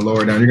 We'll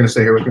lower down. You're gonna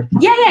stay here with me?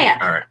 Yeah.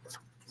 All right.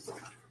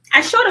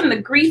 I showed him the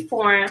grief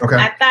form. Okay.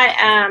 I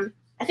thought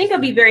I think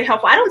it'll be very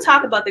helpful. I don't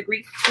talk about the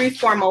grief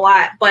form a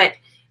lot, but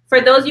for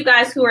those of you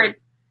guys who are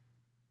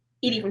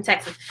Edie from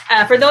Texas,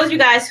 for those of you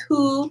guys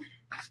who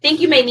think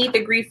you may need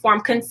the grief form,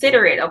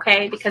 consider it,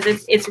 okay? Because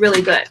it's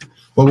really good.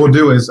 What we'll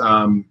do is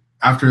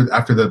after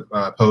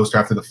the post,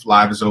 after the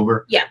live is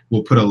over,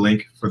 we'll put a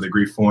link for the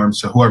grief form.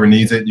 So whoever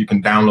needs it, you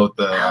can download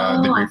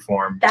the grief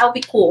form. That would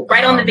be cool.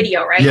 Right on the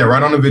video, right? Yeah,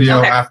 right on the video.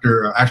 Okay.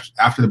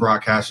 After the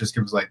broadcast, just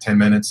give us like 10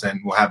 minutes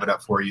and we'll have it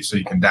up for you so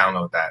you can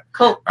download that.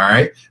 Cool. All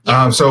right.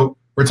 Yeah. So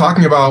we're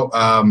talking about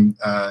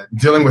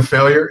dealing with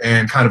failure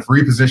and kind of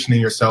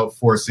repositioning yourself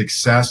for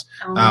success.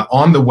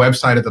 On the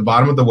website, at the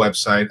bottom of the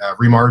website,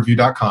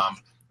 remarreview.com,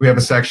 we have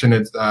a section.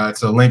 It's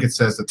a link. It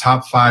says the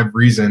top 5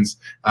 reasons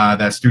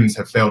that students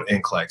have failed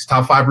NCLEX.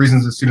 Top 5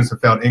 reasons that students have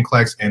failed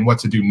NCLEX and what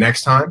to do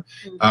next time.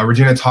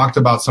 Regina talked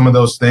about some of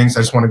those things.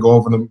 I just want to go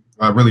over them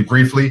really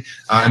briefly,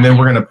 and then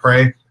we're going to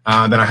pray.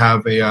 Then I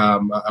have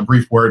a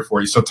brief word for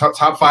you. So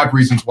top 5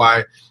 reasons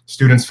why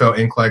students fail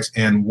NCLEX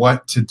and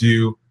what to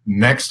do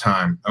next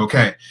time.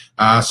 Okay.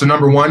 So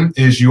number 1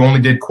 is you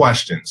only did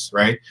questions,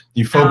 right?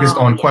 You focused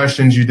on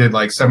questions. You did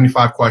like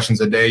 75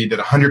 questions a day. You did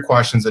 100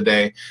 questions a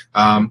day,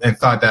 and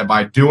thought that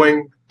by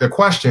doing the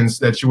questions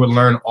that you would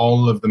learn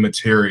all of the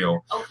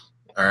material. All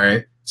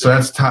right. So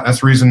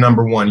that's reason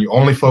number 1. You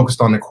only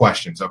focused on the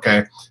questions.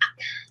 Okay.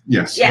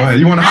 Yes. Go ahead.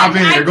 You want to hop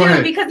in here? Go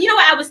ahead. Because you know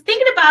what? I was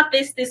thinking about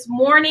this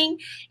morning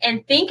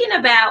and thinking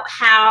about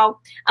how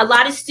a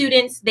lot of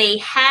students, they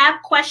have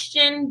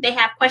question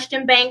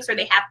banks or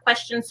they have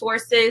question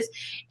sources,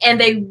 and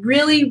they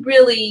really,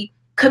 really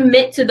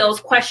commit to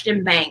those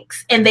question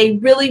banks and they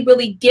really,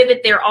 really give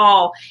it their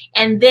all.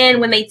 And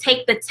then when they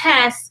take the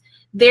test,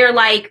 they're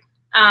like,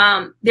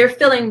 they're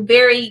feeling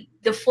very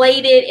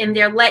deflated and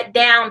they're let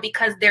down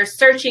because they're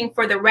searching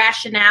for the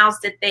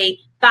rationales that they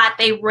thought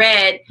they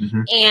read.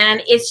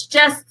 And it's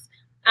just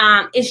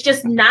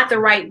not the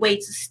right way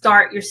to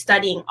start your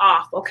studying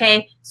off.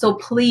 Okay. So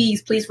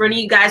please, for any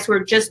of you guys who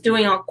are just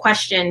doing on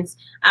questions,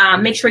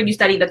 make sure you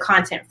study the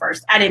content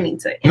first. I didn't mean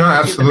to. No,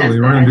 absolutely.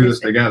 We're going to do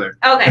this together.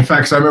 Okay. In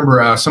fact, I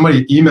remember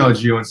somebody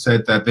emailed you and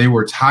said that they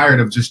were tired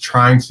of just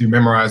trying to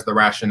memorize the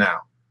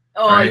rationale.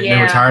 Right? Yeah.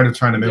 They were tired of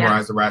trying to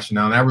memorize the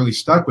rationale. And that really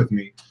stuck with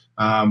me.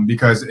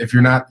 Because if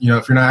you're not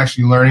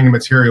actually learning the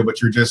material,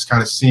 but you're just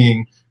kind of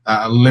seeing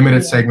a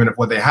limited segment of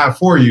what they have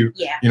for you,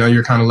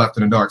 you're kind of left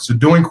in the dark. So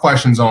doing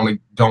questions only,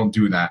 don't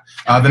do that.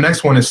 The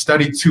next one is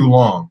study too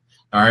long.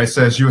 All right. It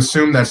says you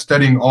assume that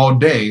studying all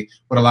day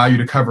would allow you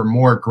to cover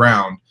more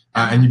ground,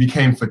 and you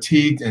became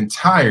fatigued and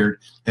tired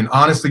and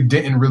honestly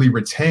didn't really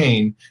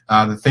retain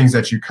the things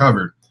that you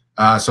covered.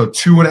 So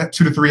 2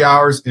 to 3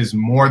 hours is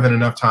more than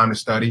enough time to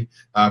study.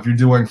 If you're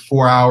doing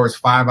 4 hours,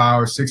 5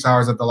 hours, 6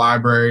 hours at the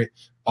library,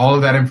 all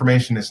of that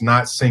information is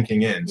not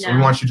sinking in. So we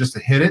want you just to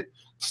hit it,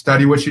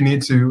 study what you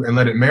need to, and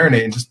let it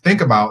marinate, and just think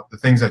about the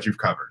things that you've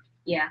covered.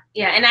 Yeah.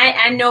 And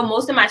I know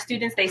most of my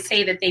students, they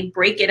say that they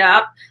break it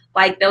up.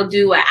 Like they'll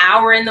do an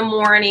hour in the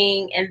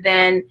morning and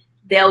then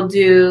they'll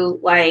do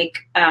like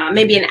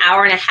maybe an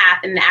hour and a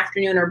half in the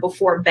afternoon or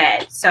before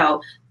bed.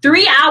 So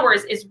 3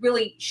 hours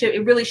really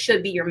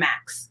should be your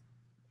max.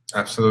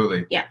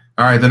 Absolutely. Yeah.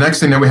 All right. The next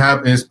thing that we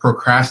have is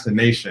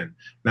procrastination.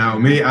 Now,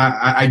 me,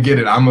 I get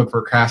it. I'm a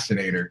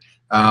procrastinator.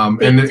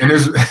 And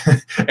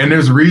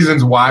there's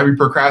reasons why we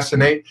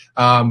procrastinate.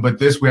 But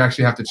we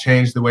actually have to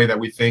change the way that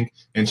we think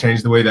and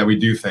change the way that we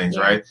do things,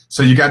 right?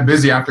 So you got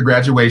busy after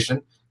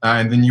graduation,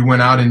 and then you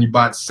went out and you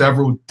bought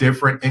several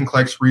different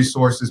NCLEX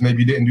resources.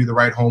 Maybe you didn't do the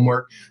right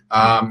homework,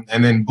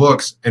 and then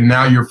books, and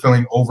now you're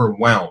feeling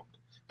overwhelmed.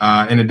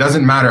 And it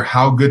doesn't matter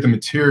how good the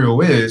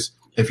material is.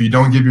 If you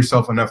don't give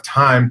yourself enough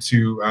time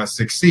to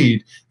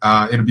succeed,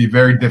 it'll be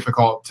very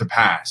difficult to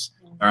pass.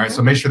 All right.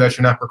 So make sure that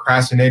you're not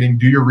procrastinating.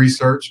 Do your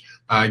research,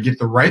 get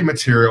the right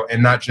material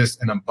and not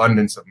just an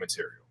abundance of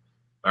material.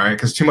 All right,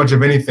 because too much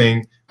of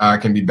anything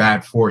can be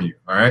bad for you.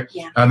 All right.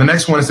 Yeah. The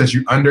next one is that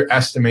you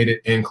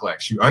underestimated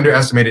NCLEX. You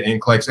underestimated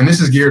NCLEX, and this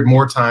is geared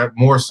more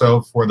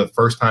so for the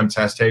first-time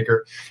test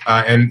taker.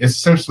 And it's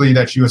essentially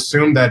that you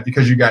assume that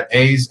because you got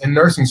A's in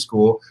nursing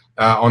school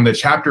on the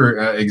chapter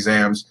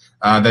exams,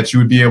 that you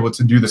would be able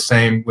to do the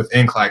same with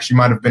NCLEX. You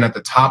might have been at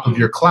the top of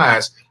your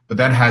class, but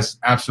that has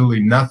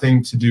absolutely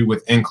nothing to do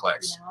with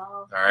NCLEX. No.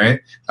 All right.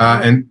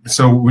 And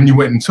so when you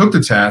went and took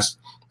the test,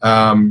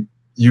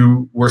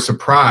 you were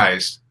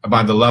surprised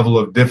by the level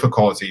of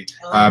difficulty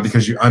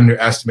because you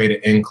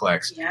underestimated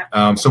NCLEX.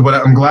 Yeah. So what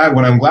I'm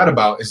glad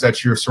about is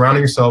that you're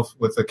surrounding yourself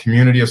with a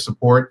community of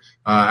support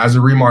as a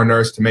REMAR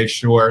nurse to make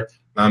sure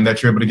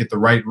that you're able to get the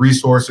right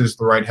resources,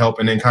 the right help,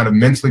 and then kind of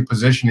mentally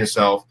position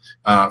yourself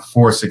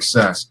for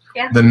success.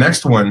 Yeah. The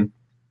next one,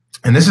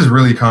 and this is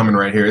really common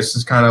right here. This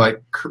is kind of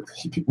like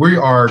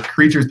people are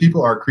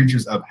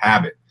creatures of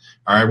habit.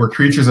 All right, we're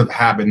creatures of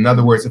habit. In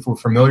other words, if we're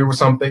familiar with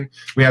something,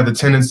 we have the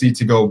tendency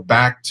to go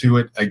back to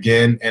it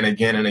again and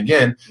again and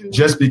again,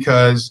 just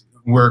because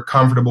we're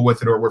comfortable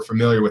with it or we're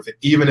familiar with it,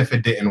 even if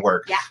it didn't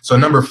work. Yeah. So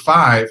number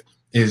 5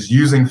 is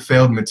using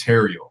failed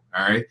material.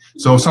 All right.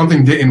 So if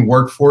something didn't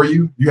work for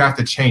you, you have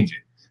to change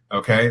it.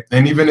 Okay.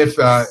 And even if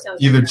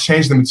either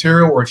change the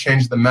material or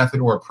change the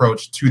method or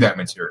approach to that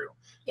material.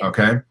 Yeah.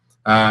 Okay.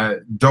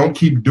 Don't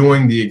keep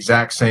doing the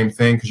exact same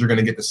thing because you're going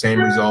to get the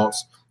same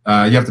results.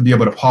 You have to be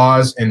able to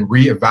pause and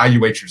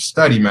reevaluate your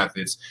study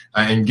methods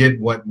and get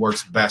what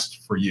works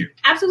best for you.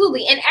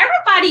 Absolutely. And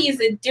everybody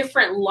is a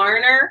different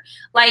learner.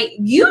 Like,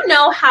 you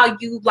know how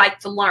you like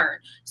to learn.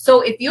 So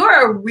if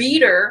you're a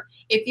reader,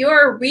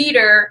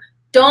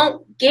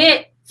 don't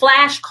get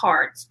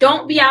flashcards.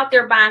 Don't be out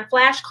there buying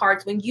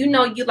flashcards when you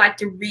know you like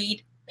to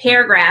read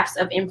paragraphs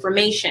of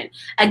information.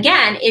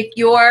 Again, if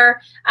you're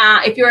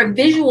a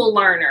visual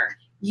learner,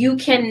 you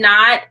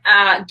cannot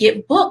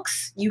get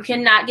books. You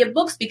cannot get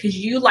books because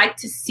you like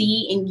to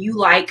see and you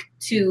like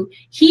to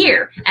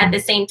hear at the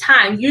same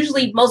time.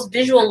 Usually most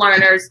visual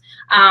learners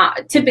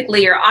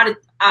typically are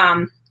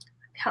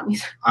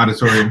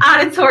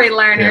auditory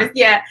learners.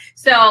 Yeah.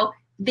 So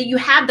you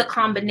have the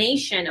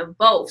combination of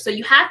both. So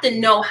you have to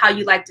know how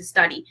you like to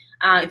study.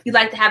 If you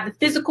like to have the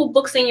physical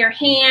books in your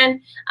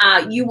hand,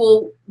 you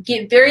will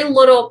get very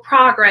little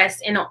progress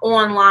in an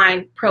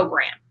online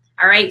program.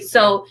 All right.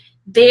 So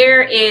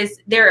there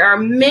are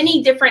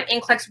many different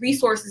NCLEX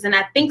resources, and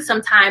I think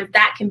sometimes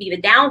that can be the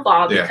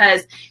downfall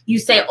because you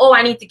say, oh,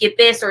 I need to get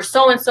this, or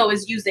so-and-so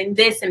is using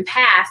this and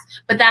pass,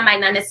 but that might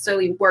not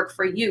necessarily work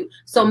for you.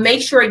 So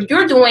make sure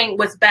you're doing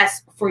what's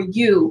best for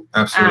you.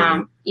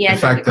 Absolutely. In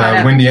fact,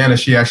 Wendy Anna,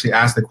 she actually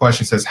asked the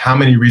question, says, how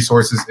many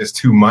resources is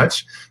too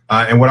much?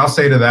 And what I'll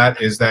say to that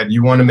is that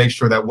you want to make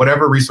sure that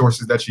whatever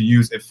resources that you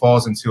use, it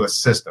falls into a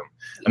system.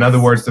 Yes. In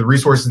other words, the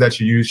resources that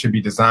you use should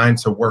be designed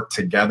to work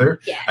together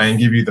and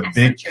give you the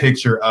big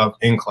picture of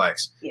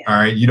NCLEX. Yeah. All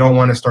right. You don't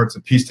want to start to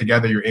piece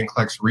together your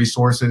NCLEX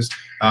resources.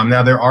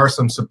 Now, there are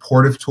some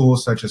supportive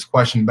tools such as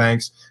question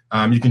banks.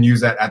 You can use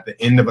that at the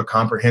end of a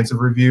comprehensive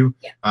review.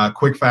 Yeah.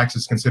 Quick Facts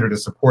is considered a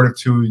supportive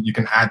tool. You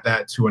can add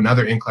that to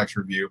another NCLEX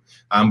review.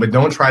 But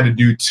don't try to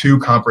do 2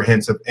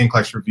 comprehensive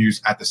NCLEX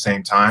reviews at the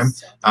same time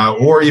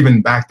or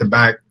even back to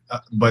back.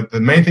 But the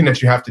main thing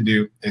that you have to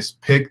do is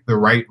pick the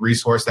right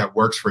resource that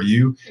works for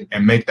you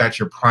and make that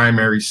your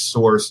primary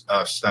source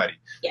of study.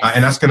 Yes.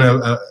 And that's going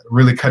to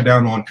really cut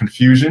down on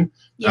confusion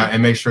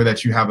and make sure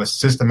that you have a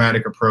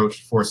systematic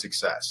approach for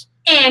success.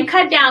 And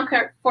cut down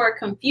for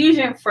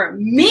confusion for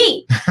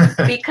me,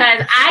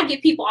 because I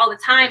get people all the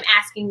time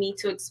asking me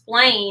to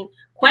explain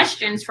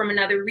questions from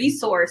another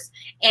resource.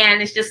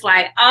 And it's just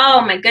like, oh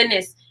my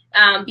goodness,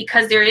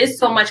 because there is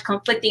so much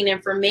conflicting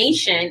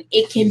information,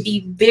 it can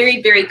be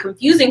very, very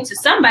confusing to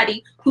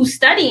somebody who's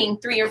studying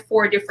 3 or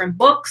 4 different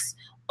books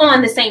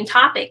on the same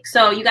topic.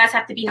 So you guys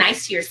have to be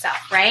nice to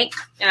yourself, right?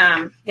 You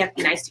have to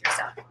be nice to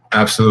yourself.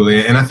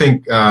 Absolutely. And I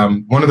think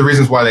one of the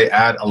reasons why they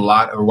add a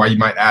lot, or why you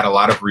might add a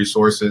lot of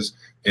resources,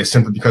 is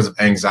simply because of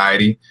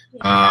anxiety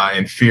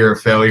and fear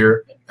of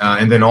failure.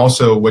 And then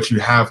also what you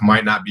have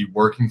might not be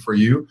working for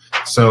you.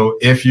 So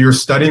if you're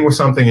studying with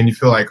something and you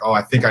feel like, oh,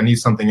 I think I need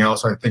something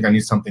else, or I think I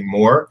need something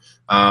more,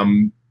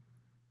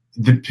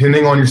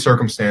 depending on your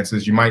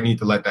circumstances, you might need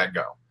to let that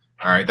go.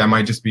 All right. That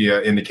might just be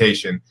an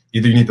indication.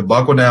 Either you need to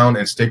buckle down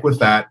and stick with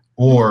that,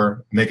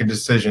 or make a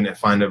decision and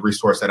find a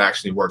resource that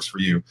actually works for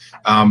you.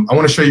 I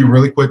want to show you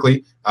really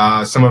quickly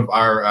some of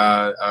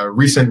our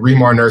recent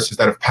REMAR nurses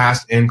that have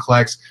passed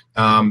NCLEX.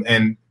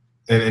 And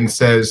it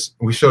says,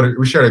 we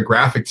shared a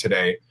graphic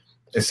today.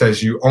 It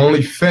says, you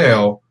only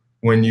fail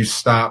when you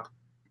stop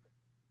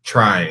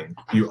trying.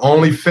 You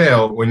only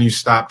fail when you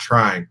stop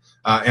trying.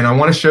 And I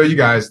want to show you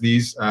guys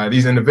these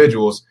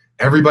individuals.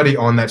 Everybody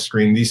on that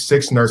screen, these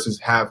 6 nurses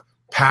have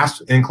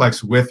passed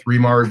NCLEX with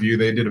REMAR Review.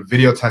 They did a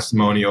video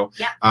testimonial,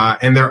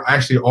 and they're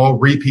actually all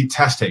repeat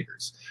test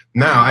takers.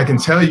 Now, I can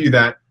tell you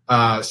that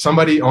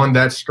somebody on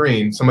the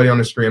screen,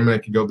 I'm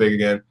going to go big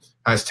again,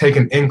 has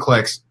taken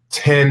NCLEX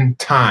 10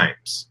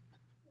 times.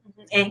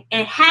 And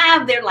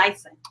have their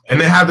license. And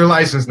they have their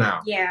license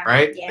now. Yeah.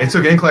 Right? Yeah. They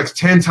took NCLEX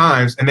 10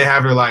 times and they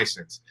have their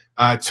license.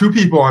 2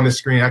 people on the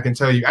screen, I can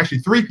tell you, actually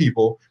 3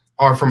 people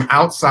are from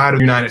outside of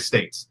the United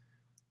States,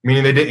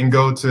 meaning they didn't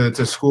go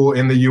to school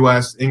in the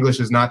U.S. English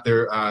is not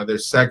their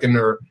second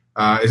or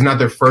is not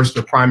their first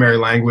or primary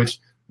language,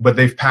 but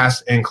they've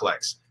passed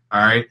NCLEX.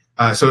 All right.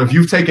 So if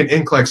you've taken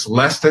NCLEX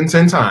less than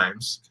 10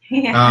 times,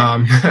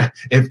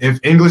 if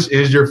English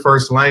is your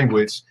first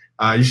language,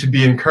 you should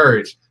be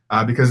encouraged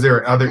because there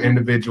are other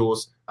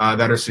individuals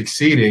that are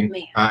succeeding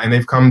and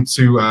they've come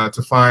to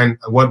find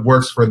what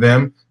works for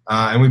them.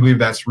 And we believe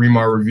that's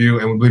Remar Review,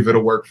 and we believe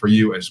it'll work for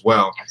you as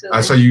well.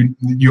 So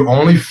you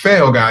only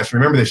fail, guys.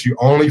 Remember this: you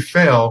only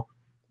fail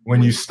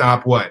when you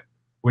stop what?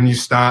 When you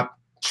stop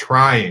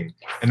trying.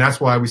 And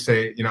that's why we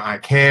say, I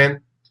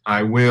can,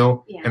 I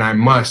will, and I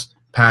must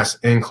pass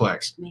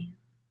NCLEX.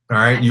 All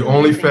right. You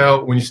only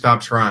fail when you stop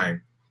trying.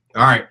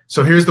 All right.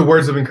 So here's the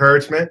words of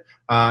encouragement.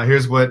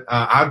 Here's what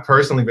I've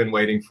personally been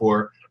waiting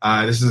for.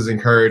 This has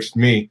encouraged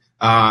me.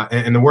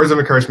 And the words of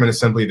encouragement is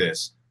simply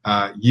this: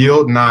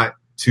 yield not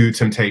to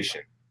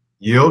temptation.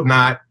 Yield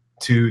not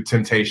to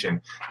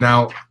temptation.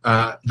 Now,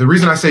 the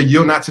reason I say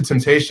yield not to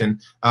temptation,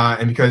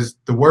 and because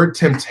the word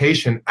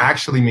temptation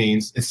actually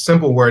means, it's a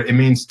simple word, it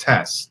means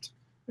test.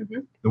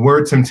 The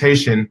word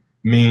temptation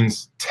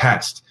means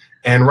test.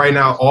 And right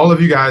now, all of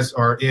you guys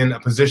are in a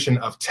position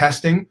of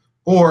testing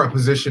or a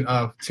position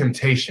of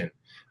temptation.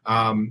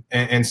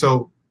 And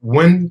so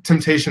when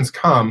temptations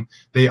come,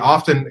 they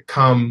often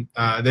come,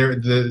 they're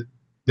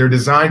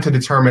designed to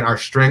determine our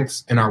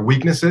strengths and our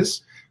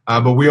weaknesses.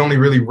 But we only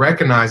really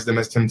recognize them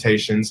as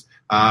temptations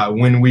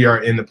when we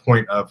are in the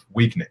point of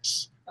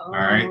weakness. All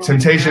right.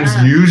 Temptations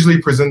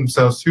usually present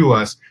themselves to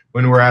us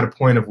when we're at a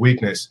point of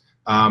weakness.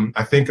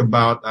 I think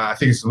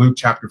it's Luke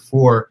chapter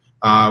 4,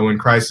 when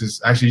Christ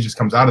he just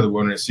comes out of the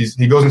wilderness.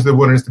 He goes into the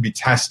wilderness to be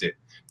tested.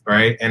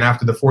 Right. And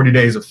after the 40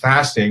 days of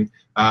fasting,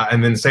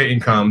 and then Satan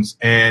comes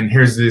and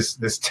here's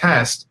this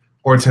test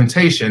or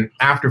temptation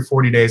after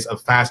 40 days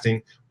of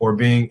fasting or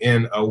being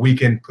in a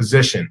weakened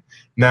position.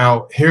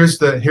 Now, here's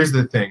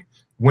the thing.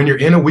 When you're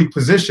in a weak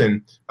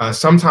position,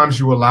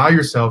 sometimes we allow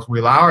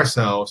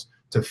ourselves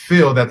to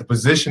feel that the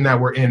position that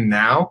we're in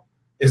now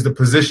is the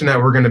position that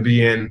we're going to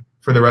be in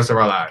for the rest of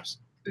our lives.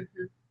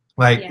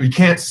 We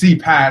can't see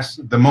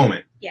past the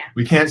moment.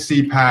 We can't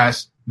see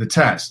past the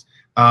test.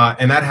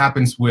 And that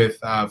happens with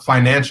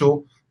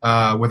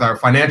with our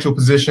financial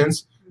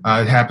positions.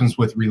 It happens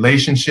with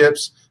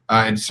relationships.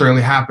 It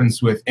certainly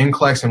happens with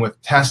NCLEX and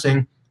with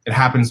testing. It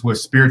happens with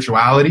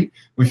spirituality.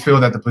 We feel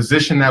that the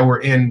position that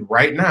we're in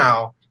right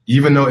now,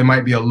 even though it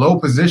might be a low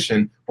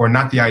position or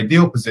not the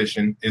ideal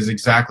position, is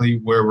exactly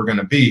where we're going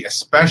to be,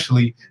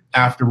 especially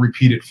after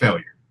repeated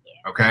failure.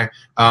 Okay.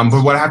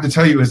 But what I have to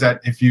tell you is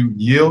that if you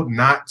yield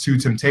not to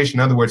temptation,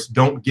 in other words,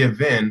 don't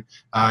give in,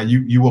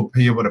 you will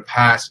be able to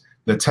pass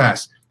the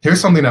test.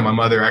 Here's something that my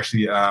mother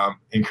actually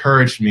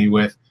encouraged me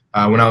with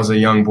when I was a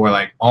young boy.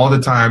 Like all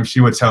the time, she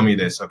would tell me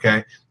this.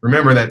 Okay.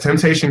 Remember that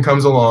temptation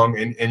comes along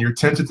and you're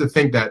tempted to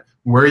think that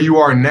where you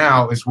are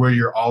now is where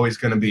you're always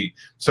going to be.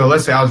 So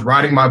let's say I was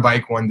riding my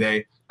bike one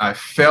day. I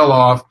fell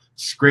off,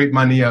 scraped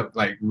my knee up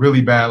like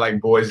really bad,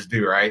 like boys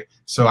do. Right.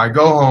 So I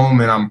go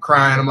home and I'm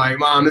crying. I'm like,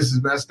 Mom, this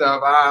is messed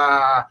up.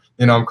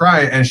 I'm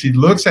crying. And she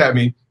looks at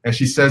me and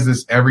she says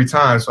this every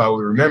time. So I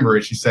would remember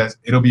it. She says,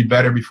 it'll be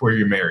better before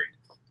you're married.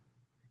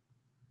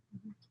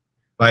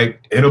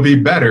 Like it'll be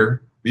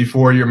better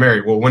before you're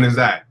married. Well, when is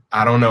that?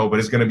 I don't know, but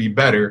it's going to be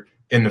better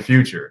in the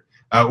future,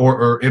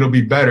 or it'll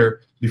be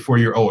better before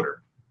you're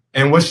older.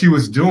 And what she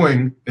was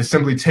doing is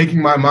simply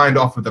taking my mind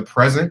off of the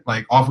present,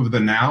 like off of the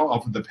now,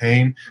 off of the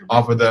pain,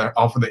 off of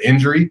the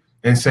injury,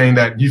 and saying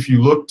that if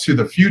you look to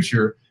the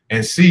future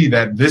and see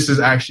that this is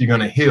actually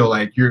going to heal,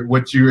 like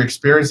what you're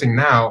experiencing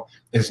now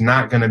is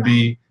not going to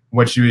be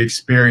what you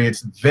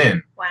experienced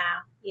then. Wow.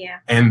 Yeah.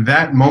 And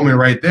that moment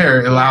right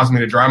there allows me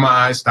to dry my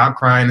eyes, stop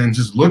crying, and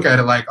just look at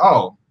it like,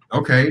 oh,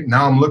 okay,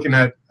 now I'm looking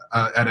at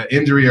an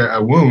injury or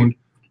a wound,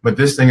 but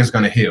this thing is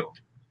going to heal.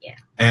 Yeah.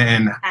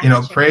 And,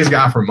 praise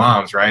God for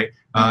moms, right?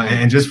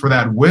 And just for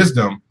that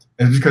wisdom,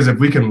 and because if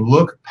we can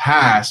look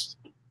past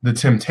the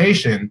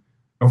temptation,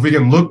 if we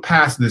can look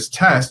past this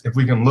test, if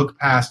we can look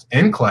past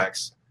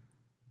NCLEX,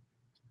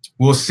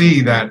 we'll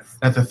see that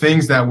the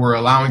things that we're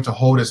allowing to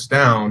hold us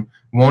down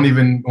won't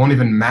even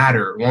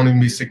matter, won't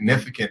even be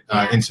significant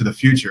into the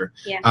future.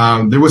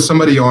 Yeah. There was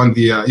somebody on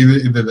the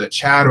either the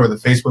chat or the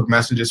Facebook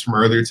messages from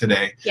earlier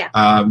today. Yeah.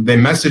 They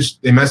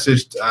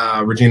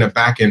messaged Regina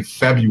back in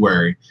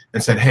February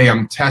and said, "Hey,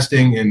 I'm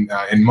testing in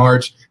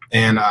March,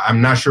 and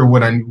I'm not sure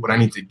what I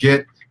need to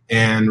get."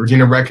 And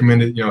Regina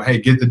recommended, hey,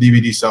 get the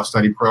DVD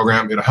self-study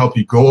program. It'll help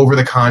you go over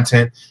the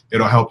content.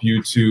 It'll help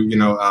you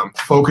to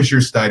focus your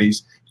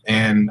studies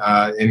and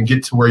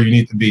get to where you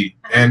need to be.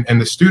 And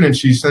the student,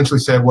 she essentially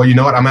said, well, you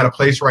know what? I'm at a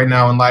place right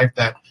now in life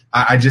that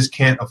I just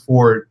can't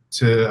afford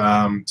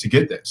to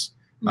get this.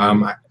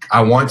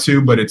 I want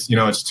to, but it's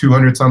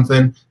 200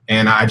 something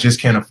and I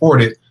just can't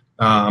afford it.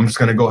 I'm just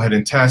going to go ahead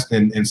and test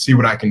and see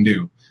what I can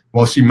do.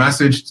 Well, she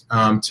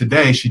messaged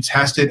today, she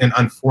tested and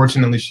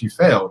unfortunately she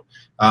failed.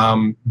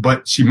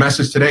 But she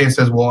messaged today and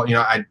says, well,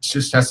 I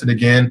just tested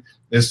again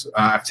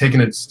I've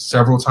taken it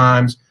several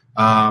times,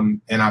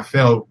 and I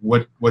failed.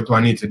 What do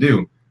I need to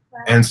do?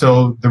 And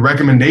so the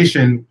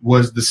recommendation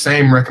was the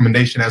same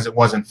recommendation as it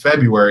was in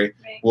February.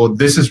 Right. Well,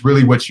 this is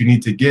really what you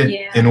need to get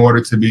in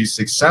order to be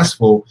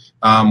successful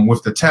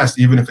with the test,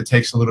 even if it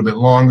takes a little bit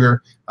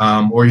longer,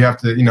 or you have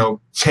to,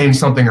 change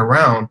something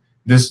around.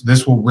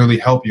 This will really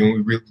help you,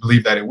 and we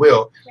believe that it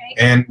will. Right.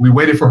 And we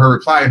waited for her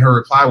reply, and her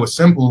reply was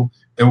simple.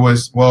 It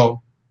was,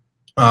 well,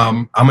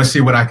 I'm gonna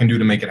see what I can do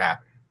to make it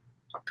happen.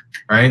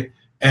 Right.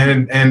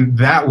 And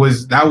that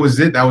was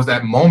it. That was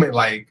that moment.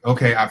 Like,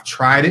 okay, I've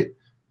tried it.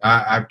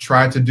 I've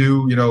tried to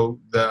do,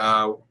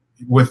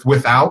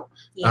 without,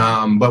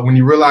 but when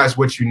you realize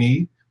what you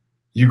need,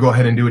 you go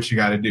ahead and do what you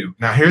got to do.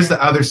 Now, here's the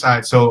other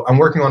side. So I'm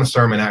working on a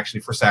sermon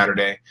actually for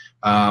Saturday.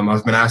 I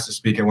was been asked to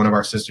speak at one of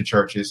our sister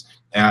churches,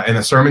 and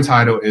the sermon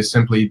title is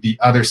simply "The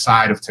Other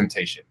Side of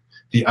Temptation."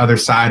 The other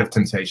side of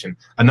temptation.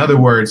 In other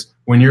words,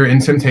 when you're in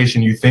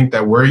temptation, you think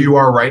that where you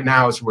are right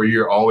now is where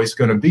you're always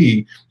going to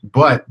be.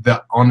 But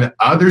on the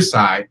other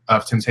side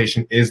of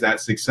temptation is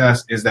that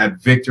success, is that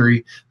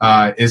victory,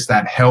 is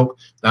that help.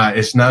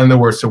 It's not, in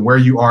other words, so where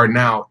you are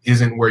now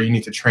isn't where you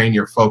need to train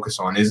your focus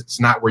on. It's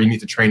not where you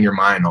need to train your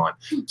mind on.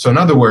 So in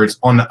other words,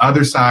 on the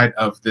other side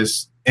of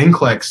this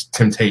NCLEX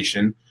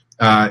temptation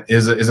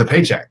is a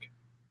paycheck.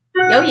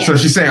 Oh, yeah. So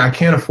she's saying, I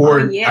can't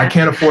afford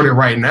it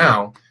right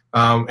now.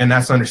 And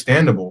that's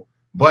understandable.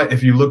 But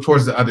if you look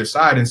towards the other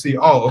side and see,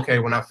 oh, okay,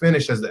 when I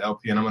finish as the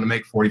LPN, I'm going to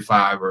make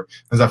 45, or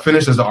as I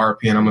finish as the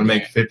RPN, I'm going to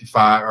make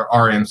 55, or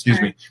RM,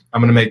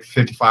 I'm going to make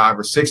 55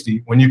 or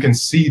 60. When you can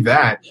see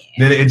that,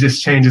 then it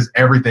just changes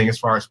everything as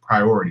far as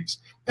priorities.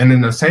 And then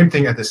the same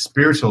thing at the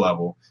spiritual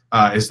level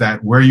is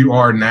that where you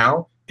are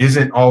now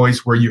isn't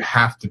always where you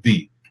have to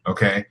be.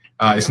 Okay.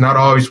 It's not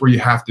always where you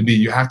have to be.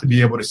 You have to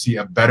be able to see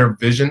a better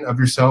vision of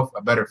yourself,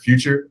 a better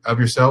future of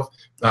yourself.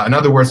 In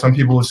other words, some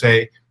people will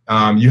say,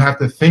 you have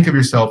to think of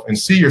yourself and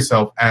see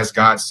yourself as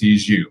God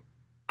sees you,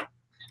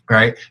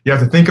 right? You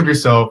have to think of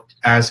yourself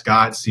as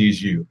God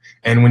sees you.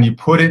 And when you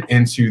put it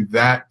into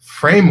that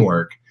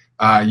framework,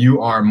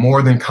 you are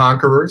more than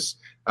conquerors.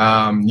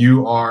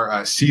 You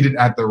are seated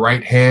at the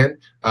right hand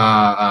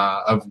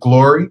of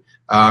glory.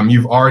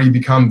 You've already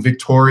become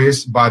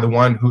victorious by the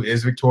one who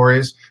is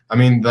victorious. I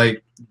mean,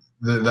 like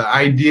the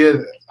idea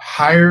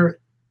higher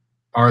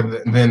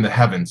than the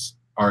heavens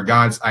are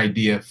God's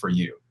idea for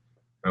you.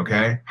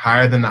 Okay,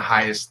 higher than the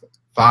highest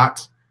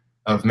thought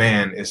of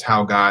man is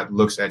how God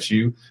looks at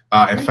you.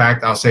 In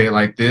fact, I'll say it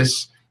like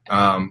this.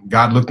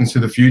 God looked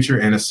into the future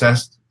and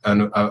assessed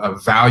a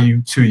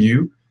value to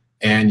you,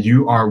 and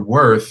you are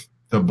worth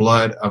the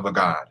blood of a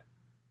God.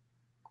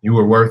 You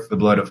are worth the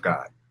blood of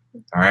God.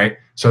 All right.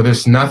 So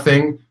there's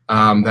nothing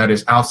that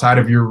is outside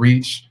of your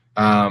reach,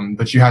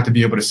 but you have to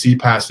be able to see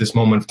past this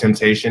moment of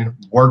temptation,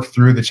 work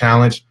through the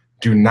challenge.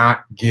 Do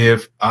not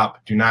give up.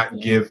 Do not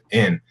give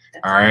in.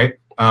 All right.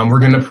 We're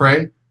going to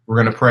pray. We're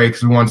going to pray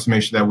because we want to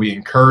make sure that we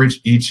encourage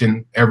each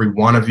and every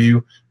one of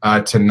you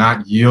to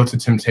not yield to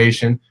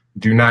temptation.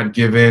 Do not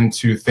give in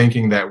to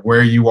thinking that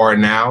where you are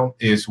now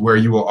is where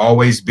you will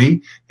always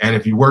be. And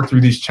if you work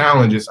through these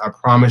challenges, I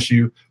promise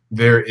you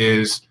there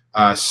is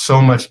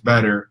so much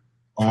better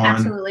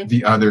on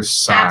the other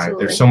side.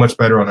 Absolutely. There's so much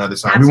better on the other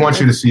side. Absolutely. We want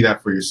you to see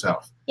that for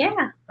yourself.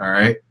 Yeah. All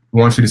right. We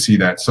want you to see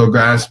that. So,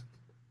 guys,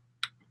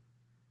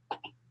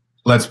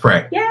 let's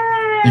pray. Yeah.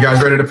 You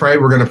guys ready to pray?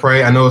 We're going to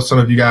pray. I know some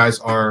of you guys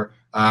are,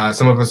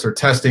 some of us are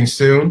testing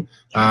soon.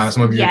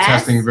 Some of you are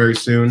testing very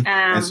soon.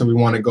 And so we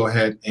want to go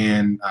ahead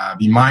and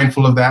be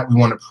mindful of that. We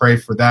want to pray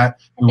for that.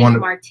 We want to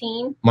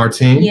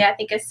Martine. Yeah, I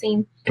think I've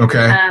seen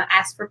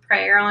ask for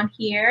prayer on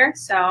here.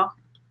 So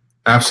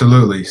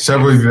absolutely.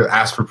 Several of you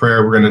asked for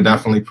prayer. We're going to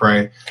definitely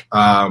pray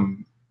that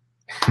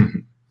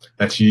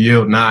you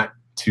yield not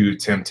to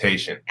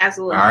temptation.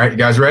 Absolutely. All right. You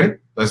guys ready?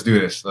 Let's do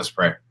this. Let's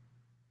pray.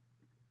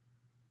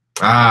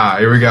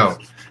 Here we go.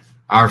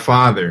 Our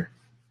Father,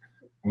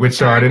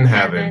 which art in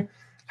heaven,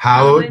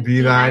 hallowed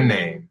be thy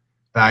name.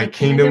 Thy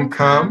kingdom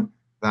come,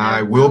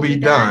 thy will be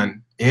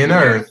done in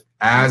earth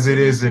as it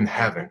is in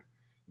heaven.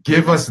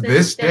 Give us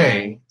this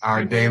day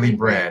our daily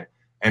bread,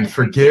 and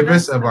forgive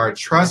us of our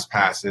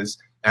trespasses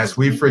as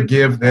we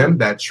forgive them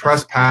that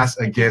trespass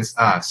against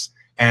us.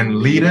 And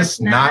lead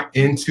us not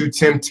into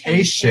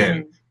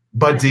temptation,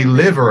 but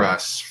deliver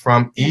us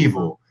from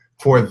evil.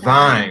 For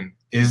thine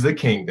is the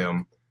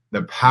kingdom,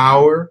 the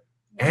power,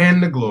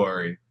 and the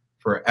glory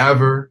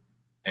forever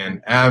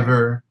and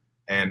ever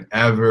and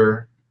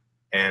ever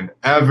and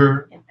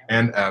ever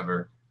and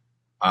ever.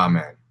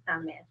 Amen.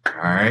 Amen. All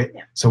right.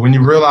 Yeah. So when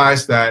you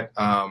realize that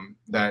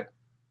that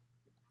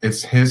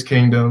it's his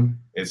kingdom,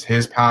 it's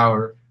his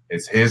power,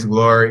 it's his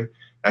glory,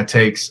 that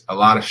takes a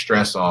lot of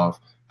stress off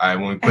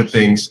when we put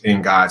things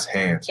in God's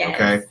hands. Yes.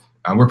 Okay.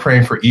 We're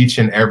praying for each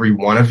and every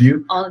one of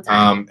you. All the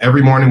time.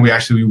 Every morning we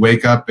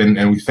wake up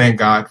and we thank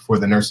God for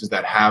the nurses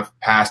that have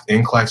passed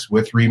NCLEX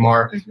with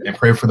REMAR, and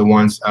pray for the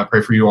ones,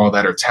 pray for you all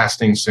that are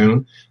testing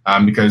soon,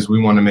 because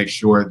we want to make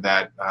sure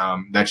that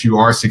that you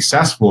are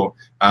successful,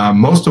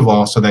 most of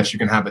all, so that you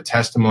can have a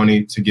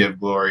testimony to give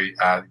glory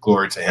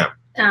to him.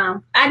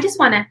 I just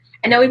want to,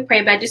 I know we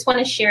prayed, but I just want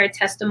to share a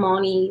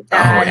testimony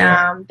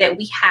that that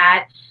we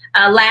had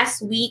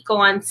last week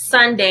on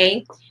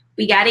Sunday.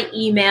 We got an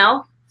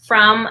email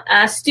from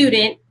a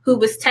student who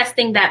was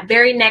testing that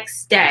very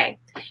next day.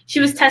 She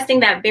was testing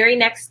that very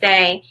next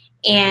day,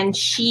 and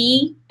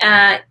she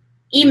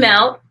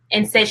emailed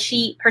and said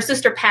her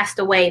sister passed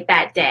away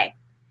that day.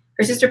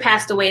 Her sister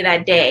passed away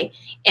that day.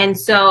 And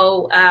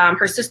so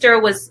her sister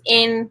was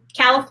in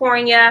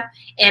California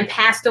and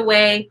passed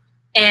away.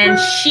 And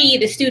she,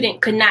 the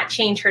student, could not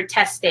change her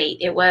test date.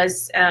 It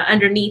was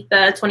underneath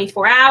the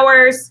 24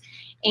 hours,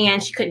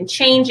 and she couldn't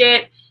change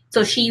it.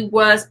 So she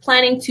was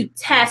planning to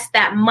test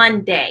that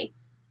Monday.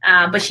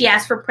 But she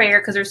asked for prayer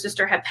because her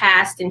sister had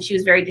passed, and she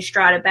was very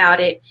distraught about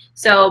it.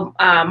 So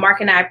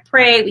Mark and I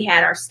prayed. We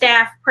had our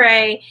staff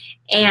pray,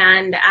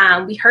 and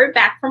we heard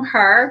back from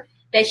her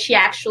that she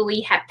actually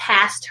had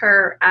passed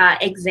her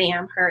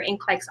exam, her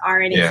NCLEX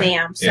RN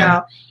exam.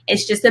 So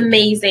it's just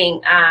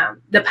amazing,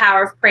 the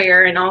power of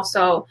prayer, and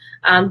also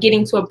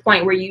getting to a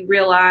point where you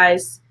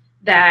realize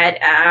that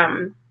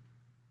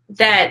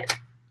that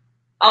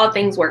all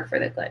things work for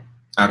the good.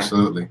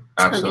 Absolutely.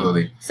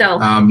 Absolutely. Okay. So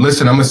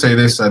listen, I'm going to say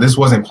this. This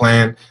wasn't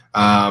planned,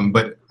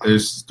 but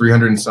there's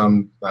 300 and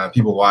some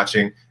people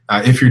watching.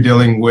 If you're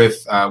dealing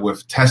with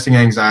testing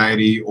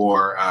anxiety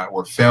or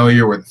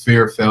failure, or the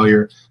fear of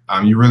failure,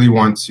 you really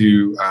want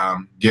to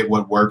get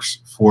what works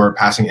for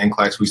passing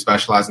NCLEX. We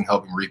specialize in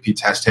helping repeat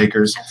test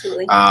takers.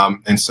 Absolutely.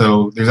 And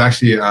so there's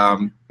actually, let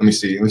me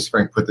see if I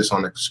can put this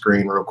on the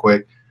screen real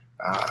quick.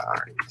 All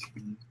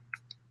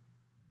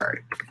right,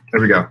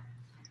 there we go.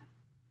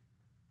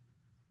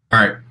 All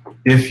right.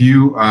 If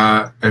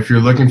you're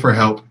looking for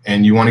help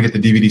and you want to get the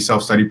DVD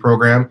self-study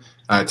program,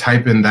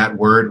 type in that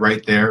word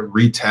right there,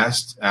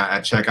 RETEST,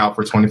 at checkout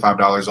for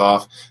 $25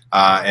 off,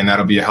 and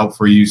that'll be a help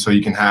for you, so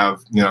you can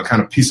have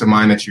kind of peace of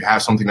mind that you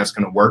have something that's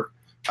going to work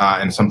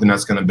and something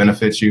that's going to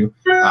benefit you.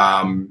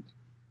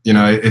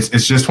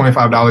 It's just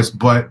 $25,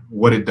 but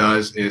what it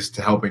does is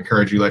to help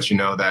encourage you, let you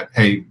know that,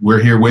 hey,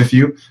 we're here with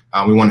you.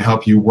 We want to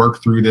help you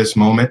work through this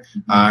moment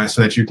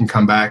so that you can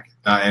come back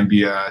and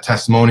be a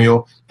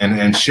testimonial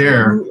and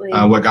share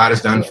what God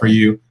has done for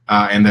you,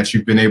 and that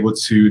you've been able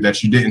to,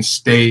 that you didn't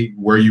stay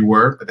where you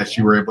were, but that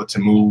you were able to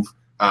move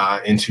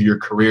into your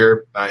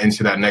career,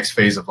 into that next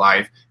phase of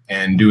life,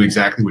 and do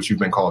exactly what you've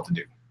been called to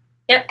do.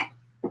 Yep.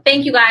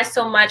 Thank you guys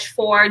so much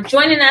for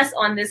joining us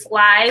on this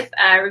live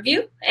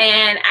review,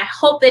 and I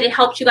hope that it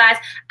helped you guys.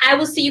 I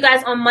will see you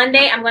guys on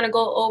Monday. I'm going to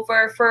go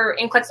over for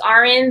NCLEX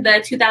RN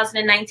the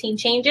 2019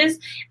 changes,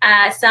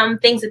 some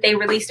things that they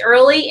released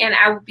early, and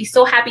I will be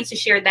so happy to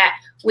share that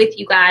with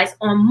you guys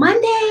on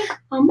Monday.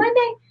 All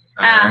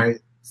right.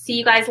 See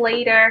you guys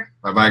later.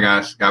 Bye-bye,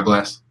 guys. God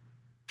bless.